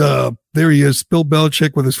old, there he is, Bill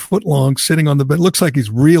Belichick with his footlong sitting on the bed. Looks like he's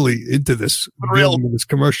really into this, this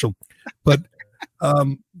commercial. But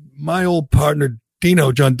my old partner,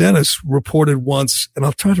 Dino, John Dennis, reported once, and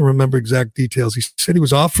I'll try to remember exact details. He said he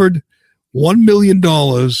was offered $1 million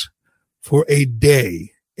for a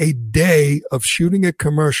day of shooting a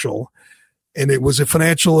commercial. And it was a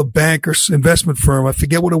bank or investment firm. I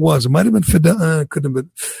forget what it was. It might have been Fidelity. Could have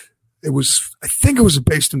been. I think it was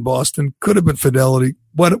based in Boston. Could have been Fidelity.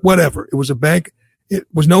 Whatever. It was a bank. It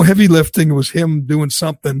was no heavy lifting. It was him doing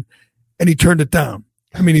something, and he turned it down.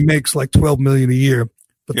 I mean, he makes like $12 million a year.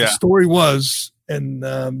 But the story was, and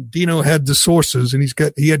Dino had the sources, and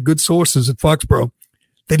he had good sources at Foxborough,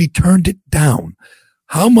 that he turned it down.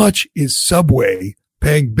 How much is Subway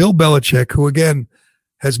paying Bill Belichick, who again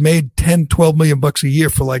has made $10-12 million a year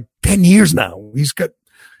for like 10 years now? He's got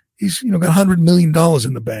 $100 million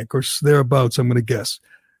in the bank or thereabouts, I'm going to guess.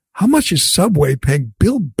 How much is Subway paying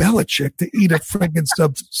Bill Belichick to eat a freaking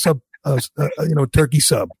turkey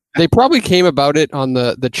sub? They probably came about it on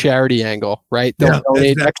the charity angle, right? They'll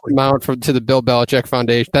donate X amount to the Bill Belichick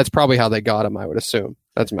Foundation. That's probably how they got him, I would assume.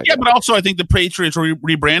 That's my guess. But also I think the Patriots are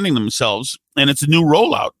rebranding themselves, and it's a new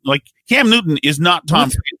rollout. Like Cam Newton is not Tom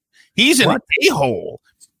Brady. He's an a-hole.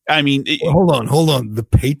 I mean, hold on. The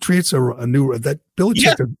Patriots are a new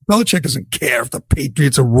Belichick doesn't care if the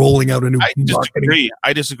Patriots are rolling out a new marketing.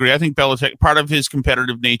 I disagree. I think Belichick, part of his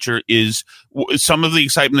competitive nature is some of the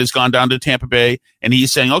excitement has gone down to Tampa Bay, and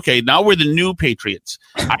he's saying, okay, now we're the new Patriots.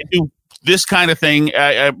 I do this kind of thing.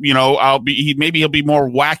 Maybe he'll be more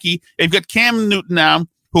wacky. They've got Cam Newton now,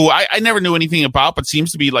 who I never knew anything about, but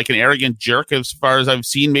seems to be like an arrogant jerk as far as I've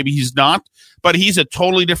seen. Maybe he's not, but he's a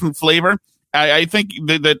totally different flavor. I think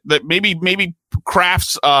that maybe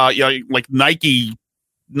Kraft's like Nike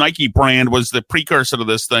brand was the precursor to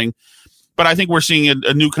this thing, but I think we're seeing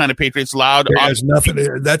a new kind of Patriots. Loud. There's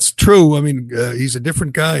nothing. That's true. I mean, he's a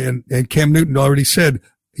different guy, and Cam Newton already said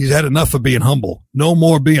he's had enough of being humble. No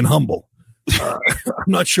more being humble. I'm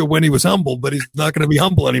not sure when he was humble, but he's not going to be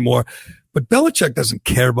humble anymore. But Belichick doesn't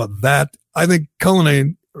care about that. I think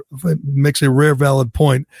Cullinane makes a rare valid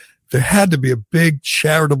point. There had to be a big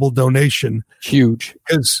charitable donation. Huge.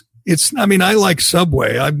 Because I like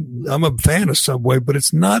Subway. I'm a fan of Subway, but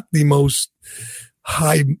it's not the most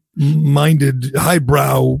high-minded,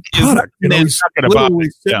 highbrow product. He's literally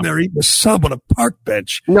sitting there eating a sub on a park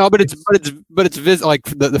bench. No, but it's like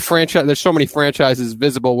the franchise. There's so many franchises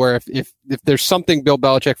visible where if there's something Bill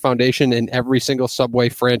Belichick Foundation in every single Subway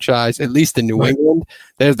franchise, at least in New England,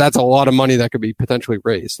 that's a lot of money that could be potentially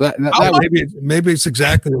raised. Maybe it's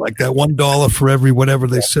exactly like that. $1 for every whatever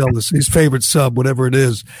they sell. His favorite sub, whatever it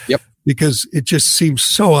is. Yep. Because it just seems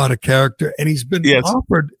so out of character, and he's been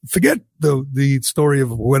offered. Forget the story of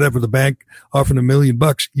whatever the bank offered $1 million.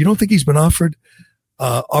 You don't think he's been offered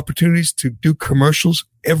opportunities to do commercials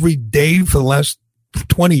every day for the last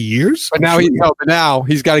 20 years? But now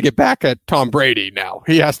he's got to get back at Tom Brady. Now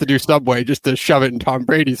he has to do Subway just to shove it in Tom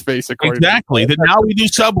Brady's face. Exactly. That now we do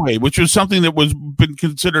Subway, which was something that was been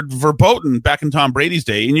considered verboten back in Tom Brady's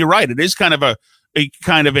day. And you're right, it is kind of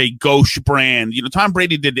a gauche brand. Tom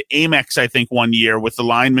Brady did Amex, I think, one year with the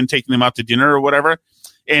linemen taking them out to dinner or whatever.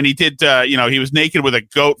 And he did, he was naked with a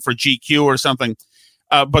goat for GQ or something.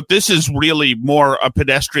 But this is really more a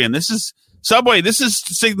pedestrian. This is Subway. This is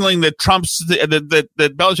signaling that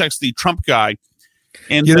that Belichick's the Trump guy.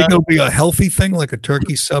 And you think it'll be a healthy thing like a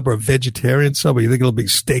turkey sub or a vegetarian sub, or you think it'll be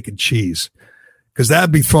steak and cheese? Because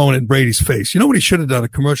that'd be thrown in Brady's face. You know what he should have done? A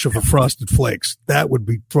commercial for Frosted Flakes. That would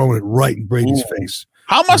be throwing it right in Brady's face.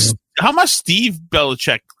 How must Steve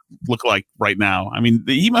Belichick look like right now? I mean,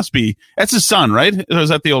 he must be. That's his son, right? Or is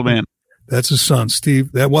that the old man? That's his son,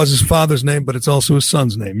 Steve. That was his father's name, but it's also his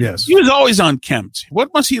son's name. Yes. He was always unkempt.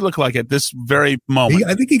 What must he look like at this very moment?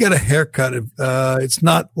 I think he got a haircut. It's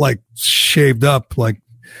not like shaved up, like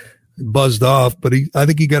buzzed off, but I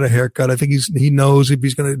think he got a haircut. I think he knows if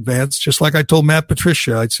he's going to advance. Just like I told Matt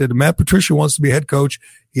Patricia, I said, Matt Patricia wants to be head coach.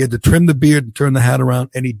 He had to trim the beard and turn the hat around,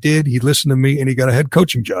 and he did. He listened to me, and he got a head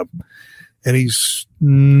coaching job. And he's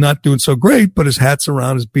not doing so great, but his hat's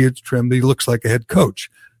around, his beard's trimmed. He looks like a head coach.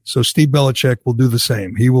 So Steve Belichick will do the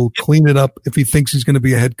same. He will clean it up if he thinks he's going to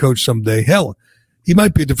be a head coach someday. Hell, he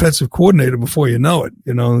might be a defensive coordinator before you know it.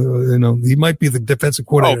 You know, he might be the defensive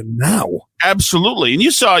coordinator now. Absolutely. And you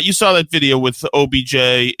saw that video with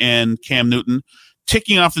OBJ and Cam Newton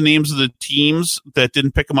ticking off the names of the teams that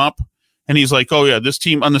didn't pick him up. And he's like, oh, yeah, this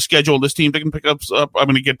team on the schedule, this team didn't pick up. I'm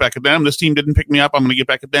going to get back at them. This team didn't pick me up. I'm going to get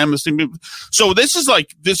back at them. This team. So this is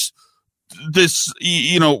like this,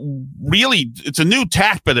 really, it's a new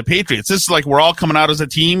tack by the Patriots. This is like we're all coming out as a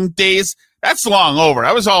team days. That's long over.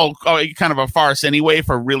 That was all kind of a farce anyway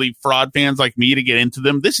for really fraud fans like me to get into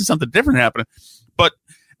them. This is something different happening.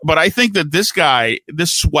 But I think that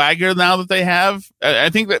this swagger now that they have, I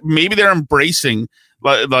think that maybe they're embracing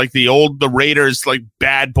like the Raiders, like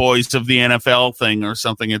bad boys of the NFL thing or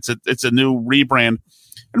something. It's a new rebrand.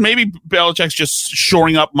 And maybe Belichick's just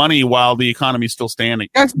shoring up money while the economy's still standing.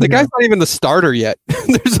 The guy's not even the starter yet.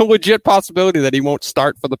 There's a legit possibility that he won't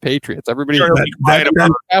start for the Patriots. Everybody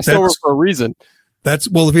passed over for a reason.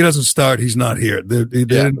 If he doesn't start, he's not here. They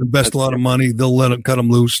didn't invest a lot of money. They'll let him cut him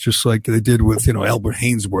loose, just like they did with Albert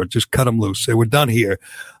Hainsworth. Just cut him loose. They were done here.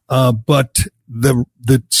 But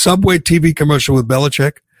the Subway TV commercial with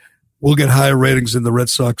Belichick will get higher ratings than the Red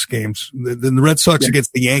Sox games. Than the Red Sox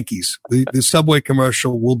against the Yankees. The Subway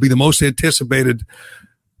commercial will be the most anticipated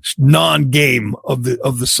non-game of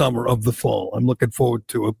the summer, of the fall. I'm looking forward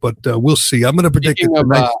to it, but we'll see. I'm going to predict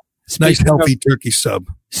nice healthy turkey sub.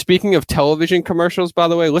 Speaking of television commercials, by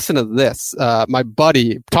the way, listen to this. My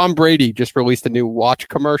buddy Tom Brady just released a new watch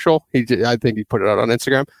commercial. I think he put it out on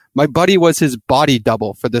Instagram. My buddy was his body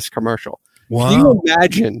double for this commercial. Wow. Can you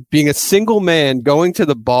imagine being a single man going to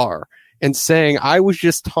the bar and saying, I was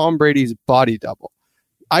just Tom Brady's body double?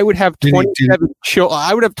 I would have 27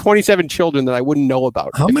 children that I wouldn't know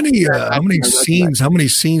about. How many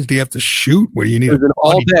scenes do you have to shoot where you need an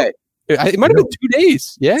all day? It might have been 2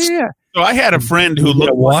 days. Yeah. So I had a friend who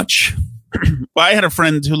looked watch. I had a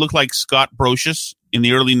friend who looked like Scott Brocious in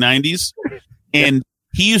the early 90s, and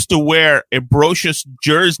he used to wear a Brocious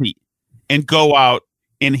jersey and go out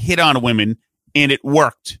and hit on women, and it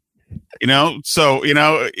worked. So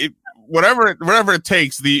whatever it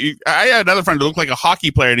takes. I had another friend who looked like a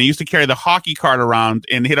hockey player, and he used to carry the hockey card around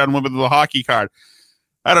and hit on women with the hockey card.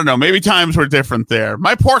 I don't know. Maybe times were different there.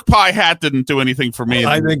 My pork pie hat didn't do anything for me.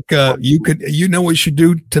 I think you could. You know what you should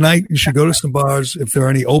do tonight? You should go to some bars if there are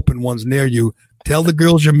any open ones near you. Tell the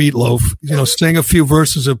girls your meatloaf. Sing a few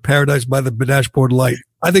verses of "Paradise by the Dashboard Light."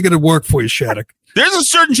 I think it'd work for you, Shattuck. There's a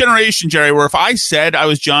certain generation, Jerry, where if I said I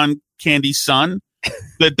was John Candy's son,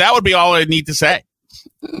 that would be all I'd need to say.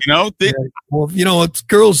 It's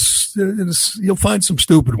girls. You'll find some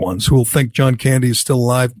stupid ones who will think John Candy is still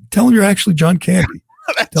alive. Tell them you're actually John Candy.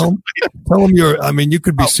 Tell them you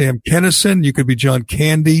could be Sam Kennison. You could be John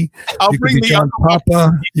Candy. I'll bring be John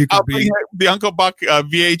Papa. I'll bring the Uncle Buck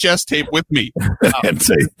VHS tape with me. And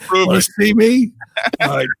say, want to see me?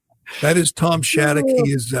 That is Tom Shattuck.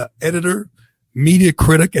 He is editor, media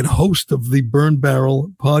critic, and host of the Burn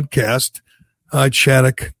Barrel podcast.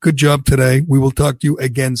 Shattuck, good job today. We will talk to you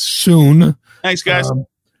again soon. Thanks, guys.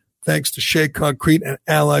 Thanks to Shea Concrete and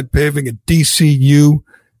Allied Paving at DCU.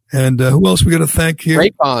 And who else we got to thank here?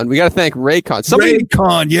 Raycon. We got to thank Raycon.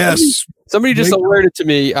 Raycon, yes. Somebody just alerted to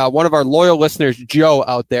me. One of our loyal listeners, Joe,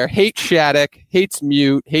 out there, hates Shattuck, hates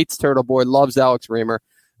Mute, hates Turtle Boy, loves Alex Reamer.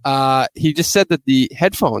 He just said that the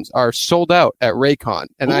headphones are sold out at Raycon,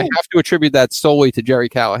 and I have to attribute that solely to Jerry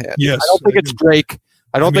Callahan. Yes, I don't think it's Drake.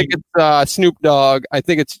 I don't think it's Snoop Dogg. I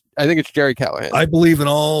think it's Jerry Callahan. I believe in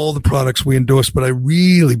all the products we endorse, but I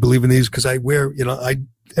really believe in these because I wear,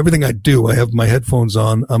 everything I do, I have my headphones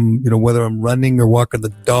on. Whether I'm running or walking the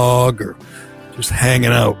dog or just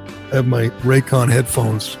hanging out, I have my Raycon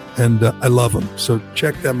headphones, and I love them. So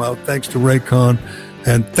check them out. Thanks to Raycon,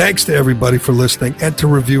 and thanks to everybody for listening and to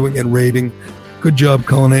reviewing and rating. Good job,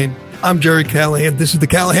 Cullinane. I'm Jerry Callahan. This is the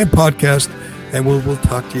Callahan Podcast, and we'll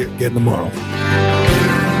talk to you again tomorrow.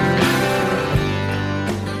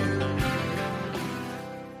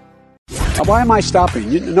 Why am I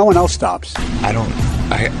stopping? No one else stops.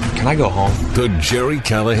 Can I go home? The Jerry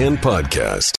Callahan Podcast.